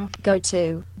that bar. Go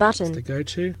to. That's Button. the go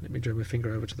to. Let me drag my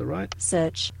finger over to the right.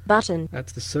 Search. Button.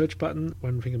 That's the search button.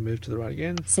 One finger move to the right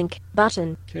again. Sync.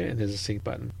 Button. Okay, and there's a sync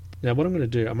button. Now what I'm going to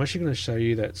do, I'm actually going to show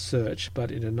you that search, but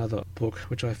in another book,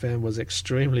 which I found was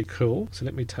extremely cool. So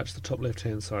let me touch the top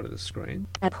left-hand side of the screen.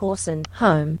 Abhorsen.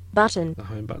 Home. Button. The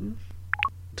home button.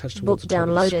 Touch Book towards the top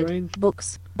of the downloaded. screen.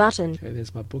 Books. Button. Okay,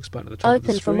 there's my books button at the top of the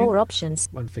Open for screen. more options.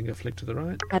 One finger flick to the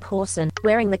right. Abhorsen.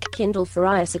 Wearing the Kindle for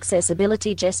iOS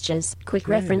accessibility gestures. Quick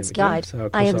Okay, reference there we go. guide. So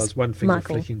of course I am was one finger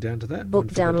Michael. flicking down to that. Book one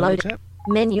finger double downloaded. tap.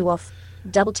 Menu off.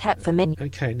 Double tap for menu.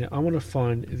 Okay, now I want to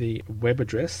find the web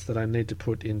address that I need to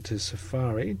put into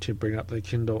Safari to bring up the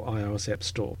Kindle iOS App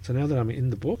Store. So now that I'm in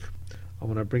the book, I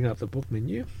want to bring up the book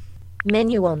menu.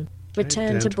 Menu on.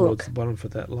 Return down to towards book. the bottom for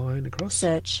that line across.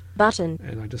 Search button.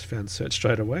 And I just found search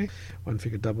straight away. One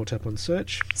finger double tap on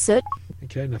search. Search.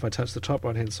 Okay, and if I touch the top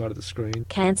right hand side of the screen.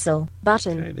 Cancel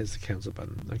button. Okay, there's the cancel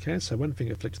button. Okay, so one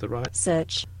finger flick to the right.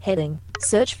 Search heading.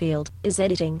 Search field is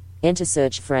editing. Enter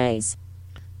search phrase.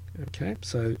 Okay,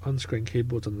 so on screen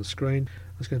keyboard's on the screen.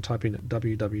 I'm just going to type in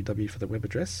www for the web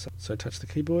address. So touch the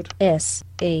keyboard.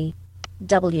 SEWWWWW.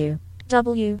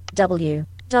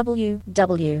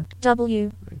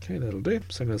 Okay, that'll do.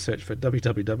 So I'm going to search for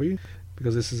www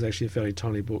because this is actually a fairly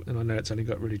tiny book and I know it's only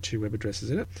got really 2 web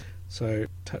addresses in it. So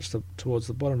touch towards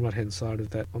the bottom right hand side of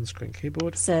that on screen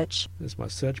keyboard. Search. There's my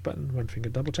search button. One finger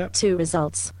double tap. 2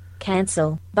 results.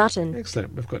 Cancel button.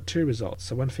 Excellent. We've got 2 results.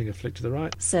 So one finger flick to the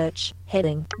right. Search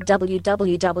heading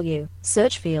www.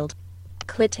 Search field.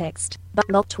 Clear text. But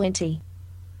log 20.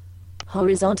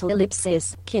 Horizontal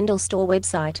ellipsis. Kindle store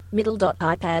website.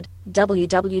 Middle.ipad.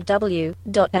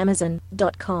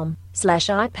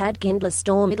 www.amazon.com/iPad Kindle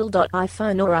store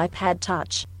middle.iPhone or iPad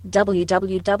touch.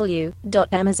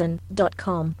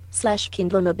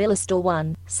 www.amazon.com/Kindle mobile store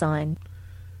 1. Sign.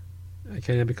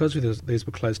 Okay, now because these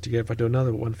were close together, if I do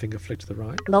another one finger flick to the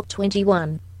right. Log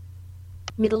 21.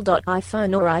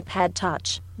 Middle.iPhone or iPad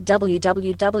touch.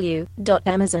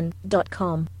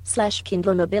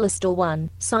 www.amazon.com/Kindle mobile store 1.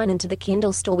 Sign into the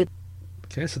Kindle store with.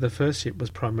 Okay, so the first hit was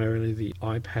primarily the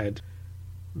iPad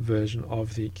version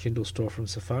of the Kindle store from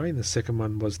Safari, and the second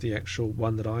one was the actual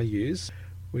one that I use,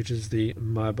 which is the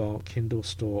mobile Kindle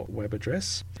store web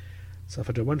address. So if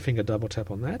I do one finger double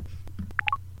tap on that.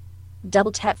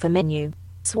 Double tap for menu.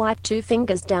 Swipe 2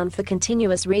 fingers down for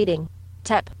continuous reading.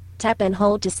 Tap and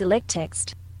hold to select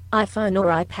text. iPhone or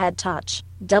iPad touch.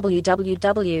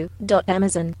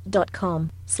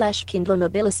 www.amazon.com/Kindle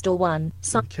mobile store 1.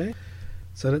 Okay,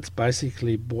 so that's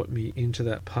basically brought me into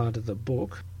that part of the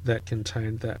book that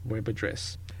contained that web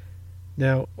address.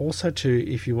 Now, also too,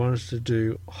 if you wanted to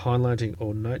do highlighting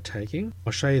or note-taking,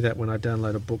 I'll show you that when I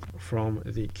download a book from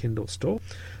the Kindle store.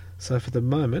 So for the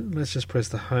moment, let's just press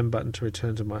the home button to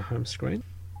return to my home screen.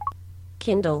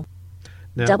 Kindle.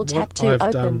 Now, Double tap what to I've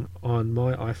open. done on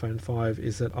my iPhone 5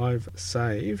 is that I've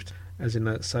saved, as in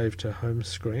that save to home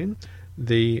screen,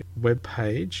 the web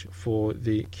page for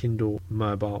the Kindle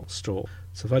mobile store.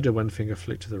 So if I do one finger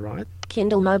flick to the right.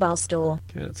 Kindle mobile store.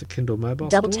 Okay, that's a Kindle mobile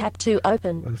Double store. tap to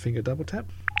open. One finger double tap.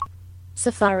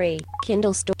 Safari.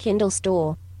 Kindle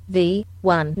store.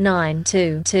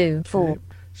 V19224. Okay,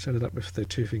 shut it up with the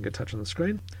 2 finger touch on the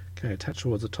screen. Okay, touch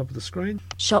towards the top of the screen.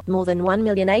 Shop more than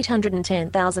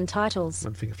 1,810,000 titles.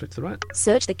 One finger flick to the right.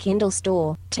 Search the Kindle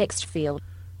store. Text field.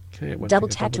 Okay, one Double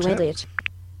finger tap to edit.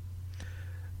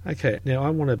 Okay, now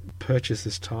I want to purchase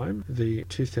this time the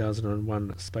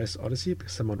 2001 Space Odyssey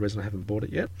because for some odd reason I haven't bought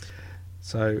it yet.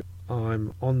 So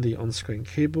I'm on the on-screen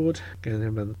keyboard, going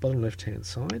down the bottom left-hand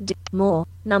side. More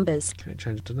numbers. Okay,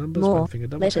 change it to numbers. More one finger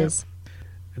double letters. tap,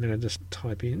 and then I just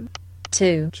type in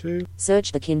 2.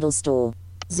 Search the Kindle store.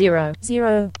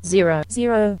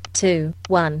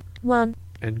 0000211.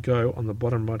 and go on the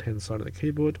bottom right-hand side of the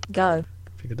keyboard. Go.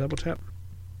 Finger double tap.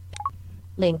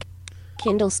 Link.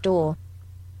 Kindle store.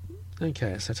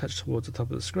 Okay, so touch towards the top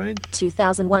of the screen.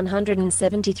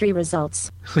 2,173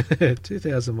 results.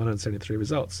 2,173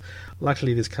 results.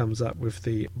 Luckily, this comes up with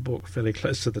the book fairly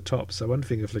close to the top, so one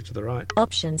finger flick to the right.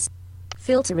 Options.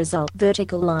 Filter result.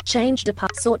 Vertical line. Change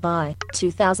depart. Sort by.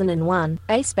 2001.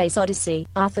 A Space Odyssey.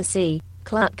 Arthur C.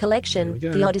 Clarke Collection.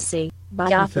 There we go. The Odyssey.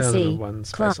 By Arthur C. 2001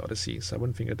 Space Clarke. Odyssey. So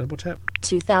one finger double tap.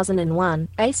 2001.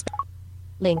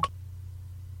 Link.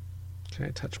 Okay,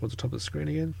 touch towards the top of the screen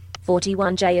again.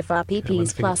 41 Okay, one JFRPPs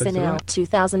finger plus flick to the NL. right.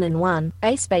 2001.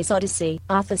 A Space Odyssey.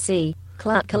 Arthur C.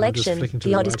 Clarke Collection. flicking to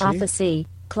The the Odyssey. right here. Arthur C.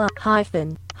 Clarke.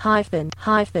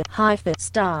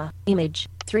 Star. Image.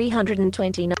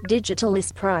 329. Digital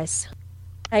list price.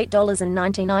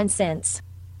 $8.99.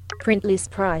 Print list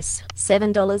price,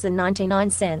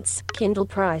 $7.99. Kindle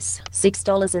price,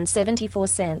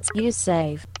 $6.74. Use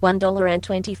save,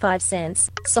 $1.25.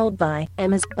 Sold by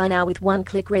Amazon. Buy now with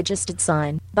one-click registered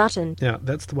sign. Button. Now,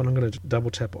 that's the one I'm going to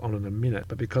double tap on in a minute,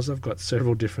 but because I've got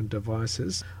several different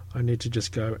devices, I need to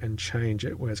just go and change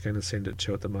it where it's going to send it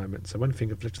to at the moment. So one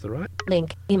finger flick to the right.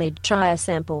 Link. Image. Try a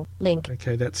sample. Link.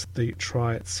 Okay, that's the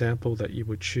try it sample that you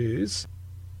would choose,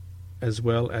 as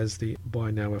well as the buy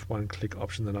now with one click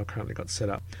option that I've currently got set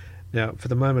up. Now, for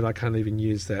the moment, I can't even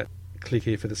use that click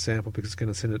here for the sample because it's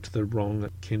going to send it to the wrong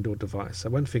Kindle device. So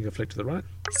one finger flick to the right.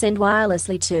 Send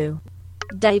wirelessly to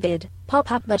David.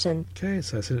 Pop-up button. Okay,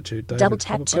 so send it to David. Double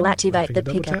tap to activate the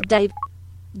pickup.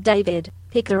 David.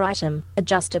 Picker item.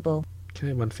 Adjustable.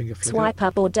 Okay, one finger flick Swipe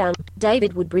up or down.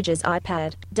 David Woodbridge's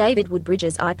iPad. David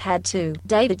Woodbridge's iPad 2.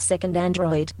 David's second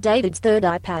Android. David's third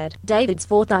iPad. David's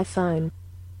fourth iPhone.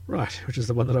 Right, which is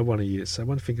the one that I want to use. So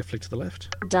one finger flick to the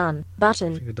left. Done.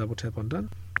 Button. Finger double tap on done.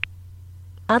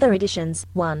 Other editions.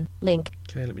 1. Link.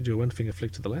 Okay, let me do a one finger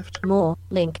flick to the left. More.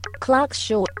 Link. Clark's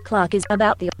short. Clark is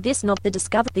about this not the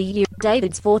discover the year.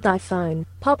 David's fourth iPhone.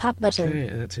 Pop-up button. Okay,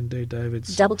 and that's indeed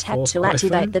David's double tap fourth to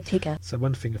activate iPhone. the picker. So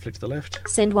one finger flick to the left.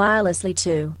 Send wirelessly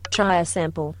to. Try a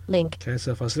sample. Link. Okay,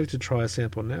 so if I selected try a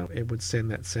sample now, it would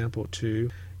send that sample to,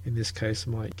 in this case,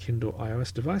 my Kindle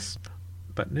iOS device.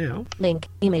 But now... Link.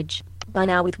 Image. Buy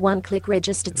now with one click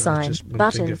registered sign. Just one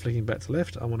Button. finger flicking back to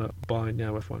left. I want to buy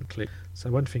now with one click. So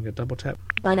one finger double tap.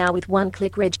 Buy now with one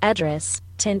click address.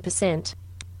 10%.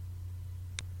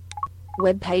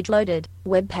 Web page loaded.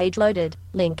 Web page loaded.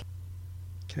 Link.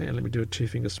 Okay, and let me do a two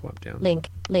finger swipe down. Link.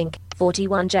 Link.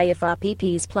 41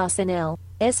 JFRPPs plus NL.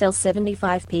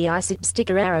 SL75P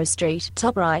sticker Arrow Street.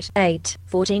 Top right. 8.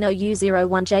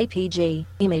 140U01 JPG.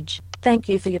 Image. Thank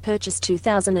you for your purchase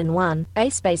 2001, A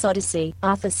Space Odyssey,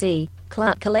 Arthur C.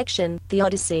 Clarke Collection, The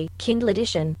Odyssey, Kindle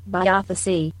Edition, by Arthur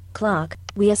C. Clarke.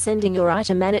 We are sending your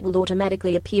item and it will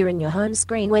automatically appear in your home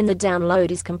screen when the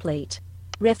download is complete.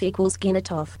 Ref equals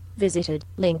Ginatoff. Visited.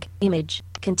 Link. Image.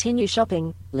 Continue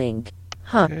shopping. Link.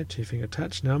 Huh. Okay, two finger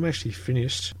touch. Now I'm actually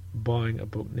finished buying a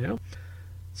book now.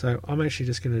 So I'm actually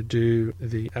just going to do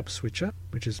the app switcher,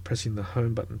 which is pressing the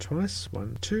home button twice.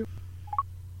 1, 2.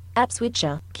 App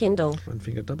switcher. Kindle. One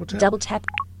finger double tap. Double tap.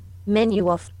 Menu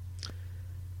off.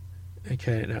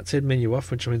 Okay, now it said menu off,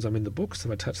 which means I'm in the book. So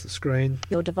if I touch the screen.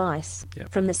 Your device. Yep.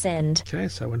 From the send. Okay,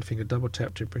 so one finger double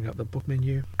tap to bring up the book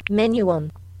menu. Menu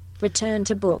on. Return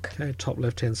to book. Okay, top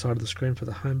left hand side of the screen for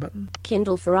the home button.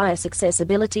 Kindle for iOS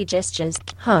accessibility gestures.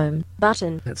 Home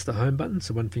button. That's the home button,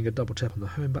 so one finger double tap on the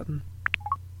home button.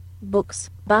 Books.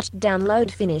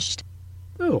 Download finished.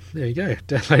 Oh, there you go.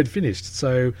 Download finished.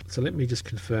 So let me just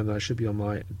confirm that I should be on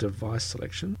my device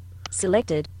selection.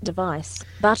 Selected. Device.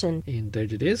 Button.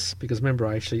 Indeed it is, because remember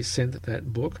I actually sent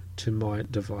that book to my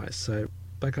device. So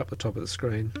back up the top of the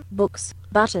screen. Books.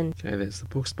 Button. Okay, there's the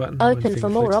books button. Open for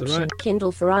more options. options.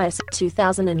 Kindle for iOS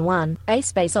 2001. A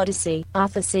Space Odyssey.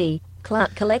 Arthur C.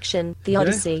 Clarke Collection. The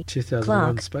Odyssey. 2001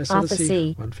 Clarke. Space Arthur Odyssey.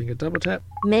 C. One finger double tap.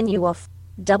 Menu off.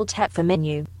 Double tap for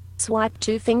menu. Swipe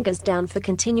two fingers down for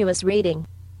continuous reading.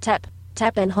 Tap.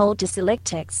 Tap and hold to select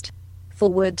text.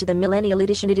 Forward to the Millennial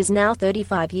Edition. It is now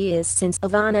 35 years since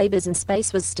Of Our Neighbours in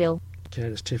Space was still. Okay,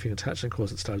 just two finger touch, and of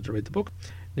course it started to read the book.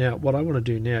 Now, what I want to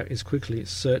do now is quickly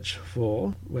search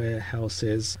for where Hal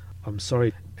says, I'm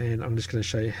sorry, and I'm just going to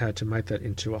show you how to make that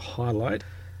into a highlight.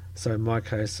 So in my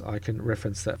case, I can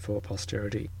reference that for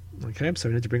posterity. Okay, so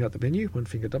we need to bring up the menu, one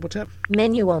finger double tap.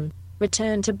 Menu on.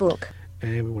 Return to book.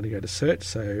 And we want to go to search,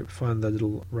 so find the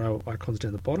little row icons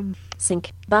down the bottom.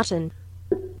 Sync. Button.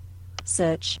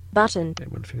 Search. Button.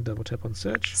 And one finger double tap on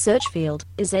search. Search field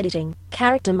is editing.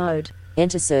 Character mode.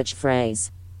 Enter search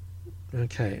phrase.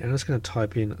 Okay, and I'm just going to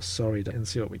type in sorry and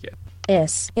see what we get.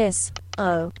 S. S.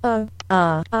 O. O.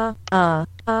 R. R. R.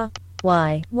 R.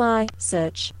 Y. Y.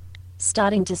 Search.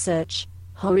 Starting to search.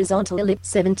 Horizontal ellipse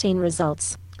 17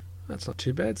 results. That's not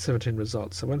too bad, 17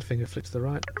 results. So one finger flick to the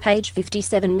right. Page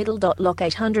 57 middle dot lock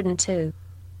 802.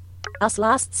 Us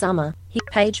last summer.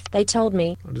 Page they told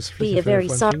me. I'm just Be a very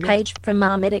sorry page from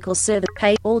our medical service.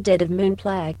 Page all dead of moon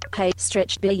plague. Page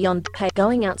stretched beyond. Page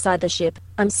going outside the ship.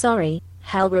 I'm sorry,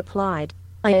 Hal replied.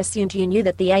 I assumed you knew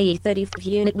that the AE-35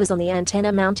 unit was on the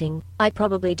antenna mounting. I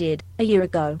probably did, a year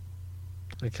ago.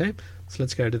 Okay, so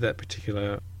let's go to that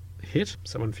particular hit.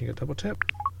 So one finger double tap.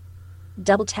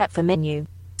 Double tap for menu.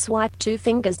 Swipe two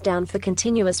fingers down for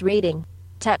continuous reading.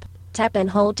 Tap. Tap and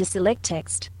hold to select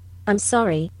text. I'm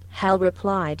sorry, Hal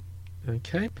replied.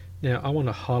 Okay, now I want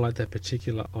to highlight that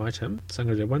particular item. So I'm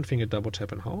going to do one finger double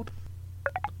tap and hold.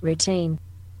 Routine.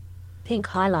 Pink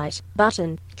highlight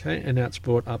button. Okay, and now it's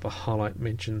brought up a highlight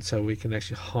mention so we can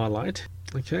actually highlight.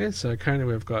 Okay, so currently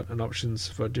we've got an options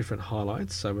for different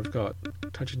highlights. So we've got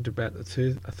touching to about a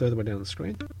third of the way down the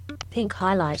screen. Pink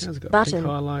highlight Okay, button. pink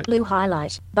highlight. Blue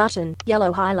highlight button.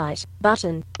 Yellow highlight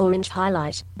button. Orange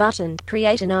highlight button.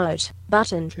 Create a note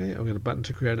button. Okay, I've got a button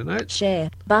to create a note. Share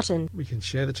button. We can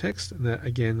share the text, and that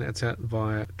again, that's out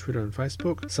via Twitter and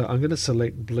Facebook. So I'm going to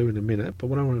select blue in a minute, but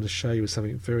what I wanted to show you is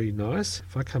something very nice.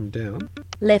 If I come down,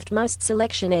 Leftmost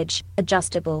selection edge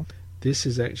adjustable. this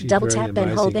is actually Double very tap amazing.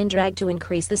 and hold then drag to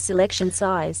increase the selection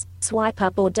size. Swipe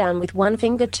up or down with one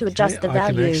finger to adjust the I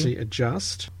value. can actually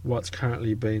adjust what's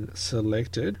currently been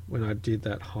selected when I did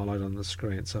that highlight on the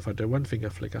screen. So if I do one finger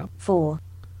flick up. 4.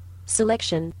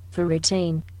 Selection for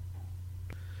routine.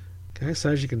 Okay,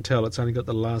 so as you can tell, it's only got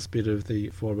the last bit of the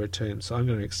four-word term, so I'm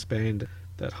going to expand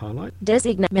that highlight.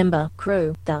 Designate member,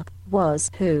 crew, the, was,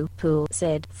 who, pool,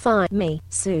 said, find me,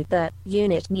 suit, that,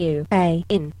 unit, new, a,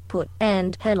 input,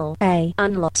 and, panel, a,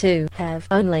 unlock, to, have,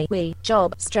 only, we,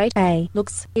 job, straight, a,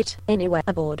 looks, it, anywhere,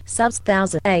 aboard, subs,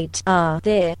 1008, are,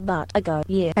 there, but, ago,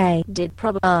 year, a, did,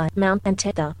 probably, I, mount, and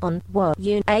tether, on, was,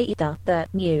 un, a, the,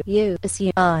 that, new, you,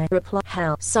 assume, I, reply,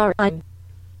 how, sorry, I'm,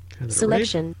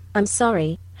 selection, I'm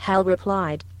sorry, Hal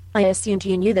replied. I assumed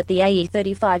you knew that the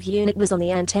AE-35 unit was on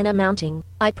the antenna mounting.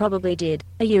 I probably did,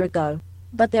 a year ago.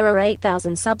 But there are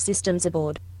 8,000 subsystems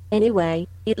aboard. Anyway,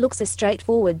 it looks a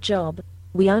straightforward job.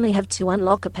 We only have to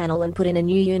unlock a panel and put in a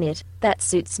new unit. That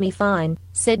suits me fine,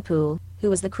 said Poole,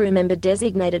 who was the crew member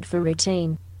designated for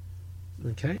routine.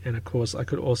 Okay, and of course I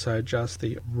could also adjust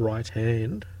the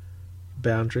right-hand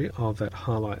boundary of that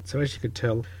highlight. So as you could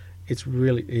tell, it's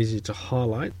really easy to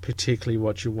highlight, particularly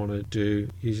what you want to do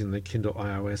using the Kindle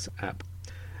iOS app.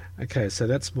 Okay, so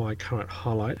that's my current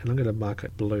highlight, and I'm going to mark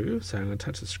it blue, so I'm going to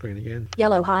touch the screen again.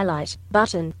 Yellow highlight,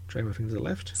 button. Drag my finger to the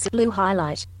left. Blue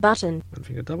highlight, button. One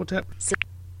finger double tap.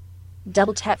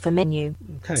 Double tap for menu.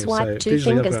 Okay, Swipe so 2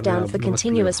 fingers down for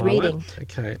continuous reading.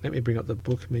 Okay, let me bring up the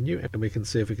book menu, and we can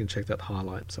see if we can check that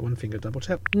highlight. So one finger double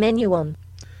tap. Menu on.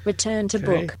 Return to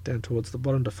book. Down towards the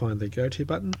bottom to find the Go To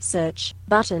button. Search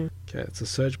button. Okay, it's a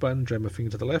search button. Drag my finger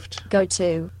to the left. Go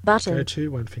To button. Go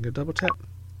To, one finger double tap.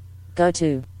 Go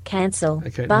To. Cancel.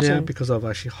 Okay, button. Now because I've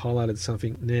actually highlighted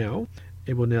something now,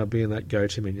 it will now be in that Go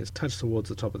To menu. It's touched towards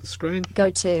the top of the screen.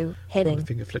 Go To heading. One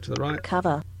finger flick to the right.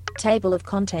 Cover. Table of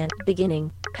content.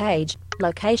 Beginning. Page.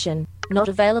 Location. Not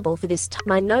available for this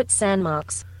my notes and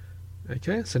marks.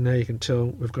 Okay, so now you can tell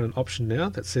we've got an option now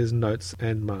that says notes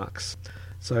and marks.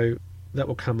 So that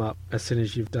will come up as soon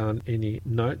as you've done any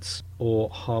notes or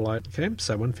highlight. Okay,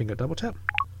 so one finger double tap.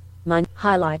 Mine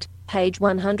highlight. Page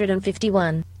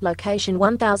 151. Location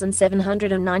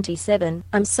 1797.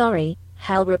 I'm sorry,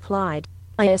 Hal replied.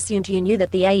 I assumed you knew that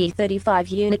the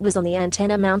AE-35 unit was on the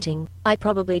antenna mounting. I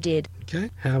probably did. Okay,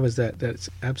 how is that? That's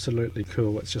absolutely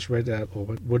cool. It's just read out,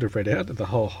 or would have read out, the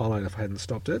whole highlight if I hadn't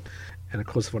stopped it. And of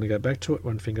course, if I want to go back to it,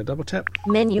 one finger double tap.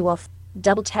 Menu off.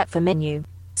 Double tap for menu.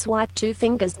 Swipe 2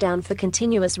 fingers down for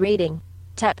continuous reading.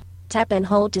 Tap and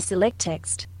hold to select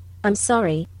text. I'm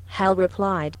sorry, Hal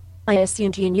replied. I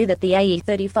assumed you knew that the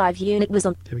AE-35 unit was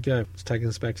on... Here we go. It's taking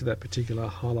us back to that particular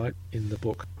highlight in the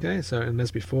book. Okay, so and as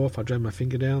before, if I drag my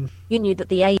finger down... You knew that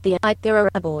there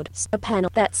are aboard a panel.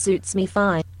 That suits me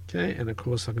fine. Okay, and of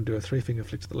course I can do a 3-finger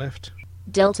flick to the left.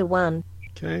 Delta 1.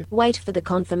 Okay. Wait for the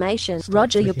confirmation.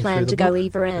 Roger, your plan to go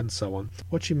either end. And so on.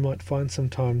 What you might find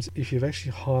sometimes, if you've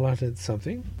actually highlighted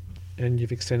something and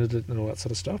you've extended it and all that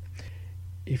sort of stuff,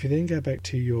 if you then go back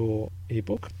to your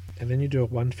ebook and then you do a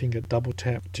 1-finger double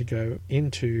tap to go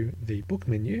into the book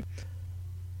menu,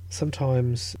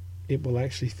 sometimes it will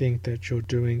actually think that you're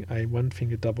doing a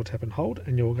 1-finger double tap and hold,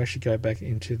 and you'll actually go back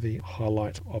into the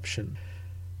highlight option.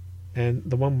 And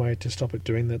the one way to stop it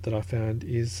doing that I found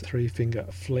is 3-finger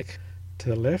flick to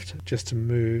the left, just to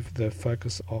move the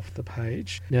focus off the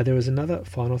page. Now there is another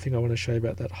final thing I want to show you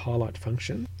about that highlight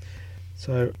function.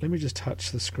 So let me just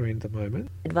touch the screen at the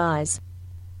moment. Advise.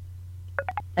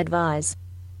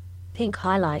 Pink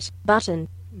highlight button.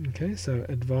 Okay, so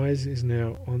advise is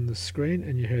now on the screen,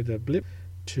 and you heard the blip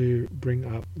to bring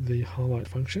up the highlight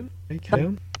function. Okay,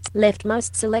 down.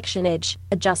 Leftmost selection edge,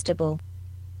 adjustable.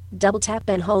 Double tap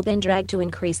and hold, then drag to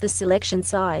increase the selection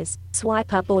size.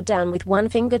 Swipe up or down with 1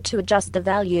 finger to adjust the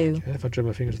value. Okay, if I drag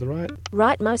my finger to the right.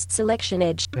 Rightmost selection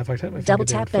edge. Now if I tap my double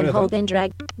finger tap down and further, hold, then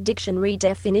drag. Dictionary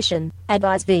definition.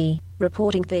 Advise V.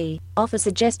 Reporting V. Offer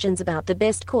suggestions about the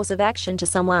best course of action to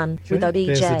someone with OBJ.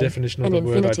 There's the definition of an the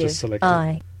word I infinitive. just selected.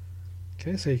 I.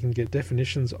 Okay, so you can get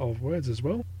definitions of words as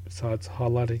well, besides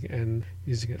highlighting and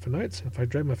using it for notes. If I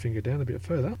drag my finger down a bit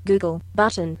further, Google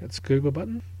button. That's Google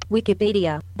button.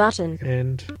 Wikipedia button.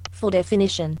 And full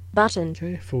definition button.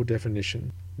 Okay, full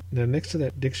definition. Now next to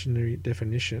that dictionary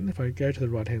definition, if I go to the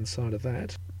right hand side of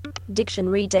that,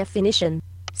 dictionary definition.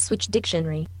 Switch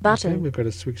dictionary button. Okay, we've got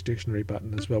a switch dictionary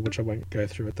button as well, which I won't go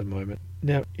through at the moment.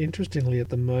 Now, interestingly, at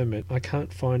the moment, I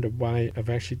can't find a way of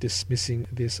actually dismissing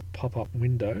this pop-up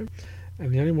window,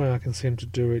 and the only way I can seem to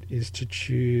do it is to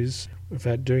choose,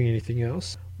 without doing anything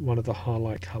else, one of the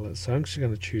highlight colours. So I'm actually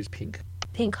going to choose pink.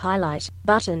 Pink highlight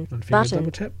button. One finger Button.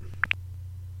 double tap.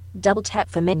 Double tap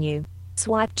for menu.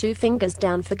 Swipe 2 fingers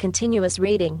down for continuous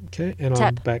reading. Okay, and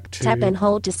tap, I'm back to... Tap and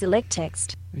hold to select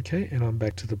text. Okay, and I'm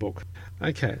back to the book.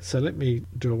 Okay, so let me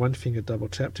do a 1-finger double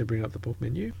tap to bring up the book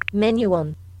menu. Menu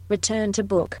on. Return to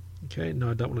book. Okay,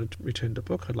 no, I don't want to return to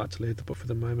book. I'd like to leave the book for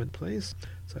the moment, please.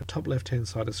 So top left-hand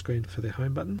side of the screen for the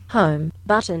home button. Home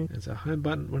button. There's a home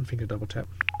button, one finger double tap.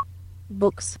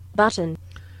 Books button.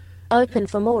 Open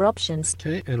for more options.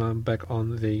 Okay, and I'm back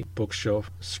on the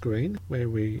bookshelf screen where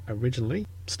we originally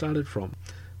started from.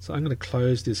 So I'm going to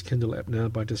close this Kindle app now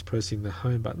by just pressing the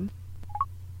home button.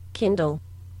 Kindle.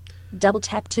 Double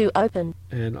tap to open.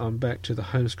 And I'm back to the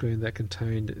home screen that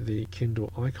contained the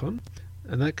Kindle icon.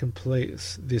 And that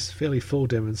completes this fairly full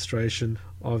demonstration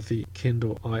of the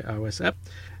Kindle iOS app.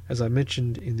 As I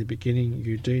mentioned in the beginning,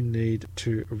 you do need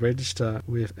to register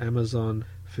with Amazon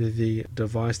for the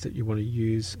device that you want to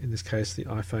use, in this case the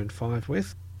iPhone 5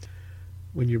 with.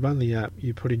 When you run the app,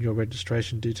 you put in your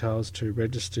registration details to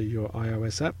register your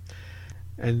iOS app,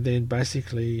 and then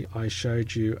basically I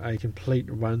showed you a complete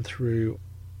run through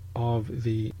of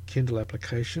the Kindle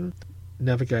application,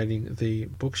 navigating the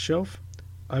bookshelf,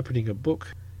 opening a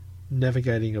book,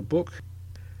 navigating a book,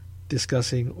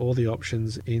 discussing all the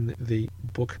options in the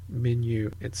book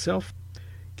menu itself,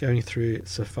 going through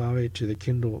Safari to the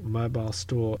Kindle mobile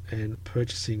store and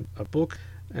purchasing a book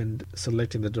and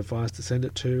selecting the device to send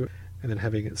it to, and then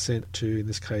having it sent to, in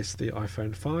this case, the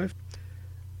iPhone 5,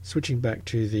 switching back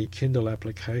to the Kindle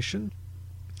application,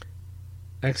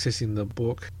 accessing the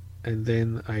book, and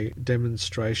then a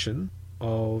demonstration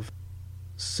of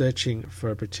searching for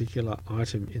a particular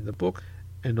item in the book,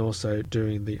 and also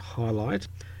doing the highlight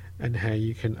and how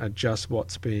you can adjust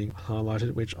what's being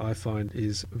highlighted, which I find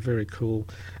is very cool,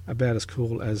 about as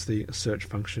cool as the search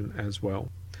function as well.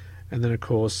 And then of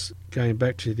course going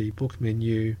back to the book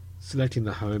menu, selecting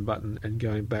the home button and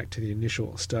going back to the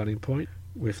initial starting point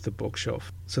with the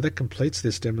bookshelf. So that completes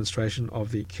this demonstration of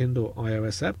the Kindle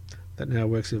iOS app that now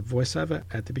works with VoiceOver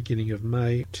at the beginning of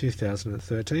May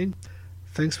 2013.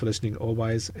 Thanks for listening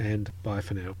always, and bye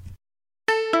for now.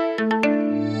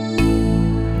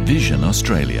 Vision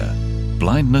Australia.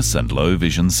 Blindness and low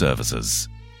vision services.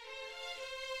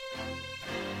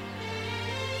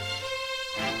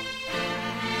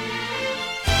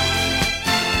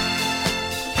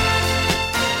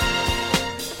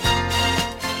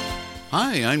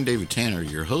 Hi, I'm David Tanner,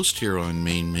 your host here on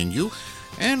Main Menu,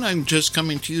 and I'm just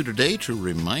coming to you today to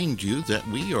remind you that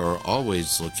we are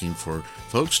always looking for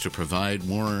folks to provide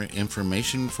more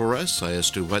information for us as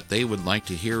to what they would like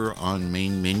to hear on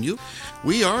Main Menu.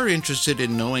 We are interested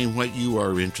in knowing what you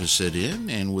are interested in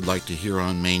and would like to hear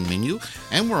on Main Menu,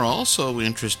 and we're also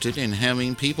interested in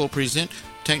having people present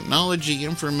technology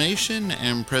information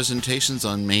and presentations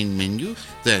on Main Menu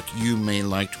that you may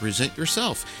like to present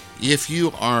yourself. If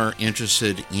you are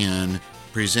interested in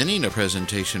presenting a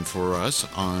presentation for us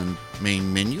on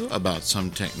Main Menu about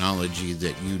some technology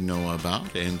that you know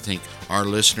about and think our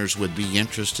listeners would be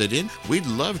interested in, we'd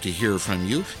love to hear from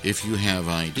you. If you have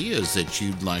ideas that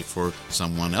you'd like for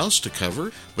someone else to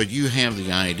cover, but you have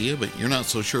the idea, but you're not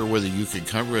so sure whether you could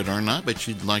cover it or not, but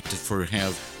you'd like to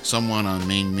have someone on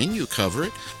Main Menu cover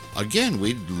it, again,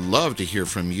 we'd love to hear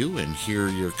from you and hear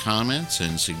your comments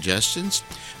and suggestions.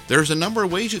 There's a number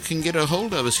of ways you can get a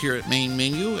hold of us here at Main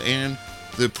Menu, and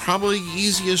the probably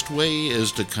easiest way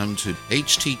is to come to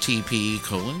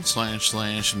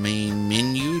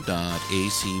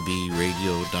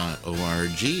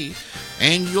http://mainmenu.acbradio.org,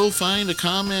 and you'll find a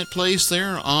comment place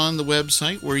there on the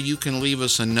website where you can leave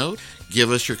us a note.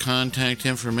 Give us your contact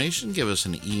information. Give us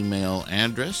an email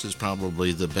address is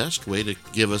probably the best way to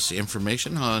give us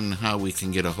information on how we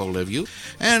can get a hold of you.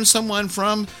 And someone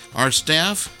from our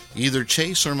staff, either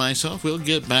Chase or myself, will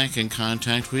get back in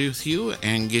contact with you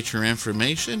and get your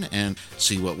information and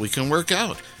see what we can work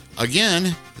out.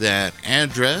 Again, that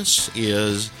address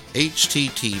is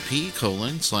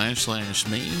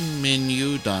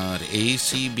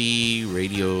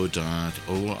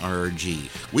http://mainmenu.acbradio.org.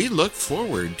 We look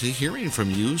forward to hearing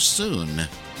from you soon.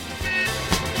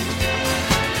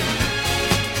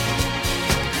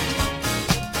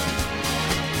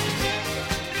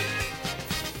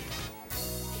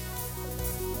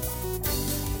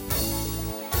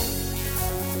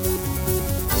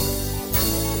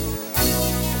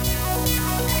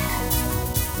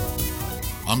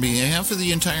 On behalf of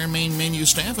the entire Main Menu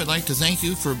staff, I'd like to thank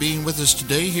you for being with us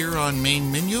today here on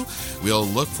Main Menu. We'll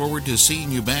look forward to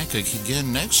seeing you back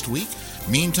again next week.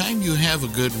 Meantime, you have a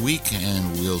good week,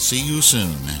 and we'll see you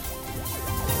soon.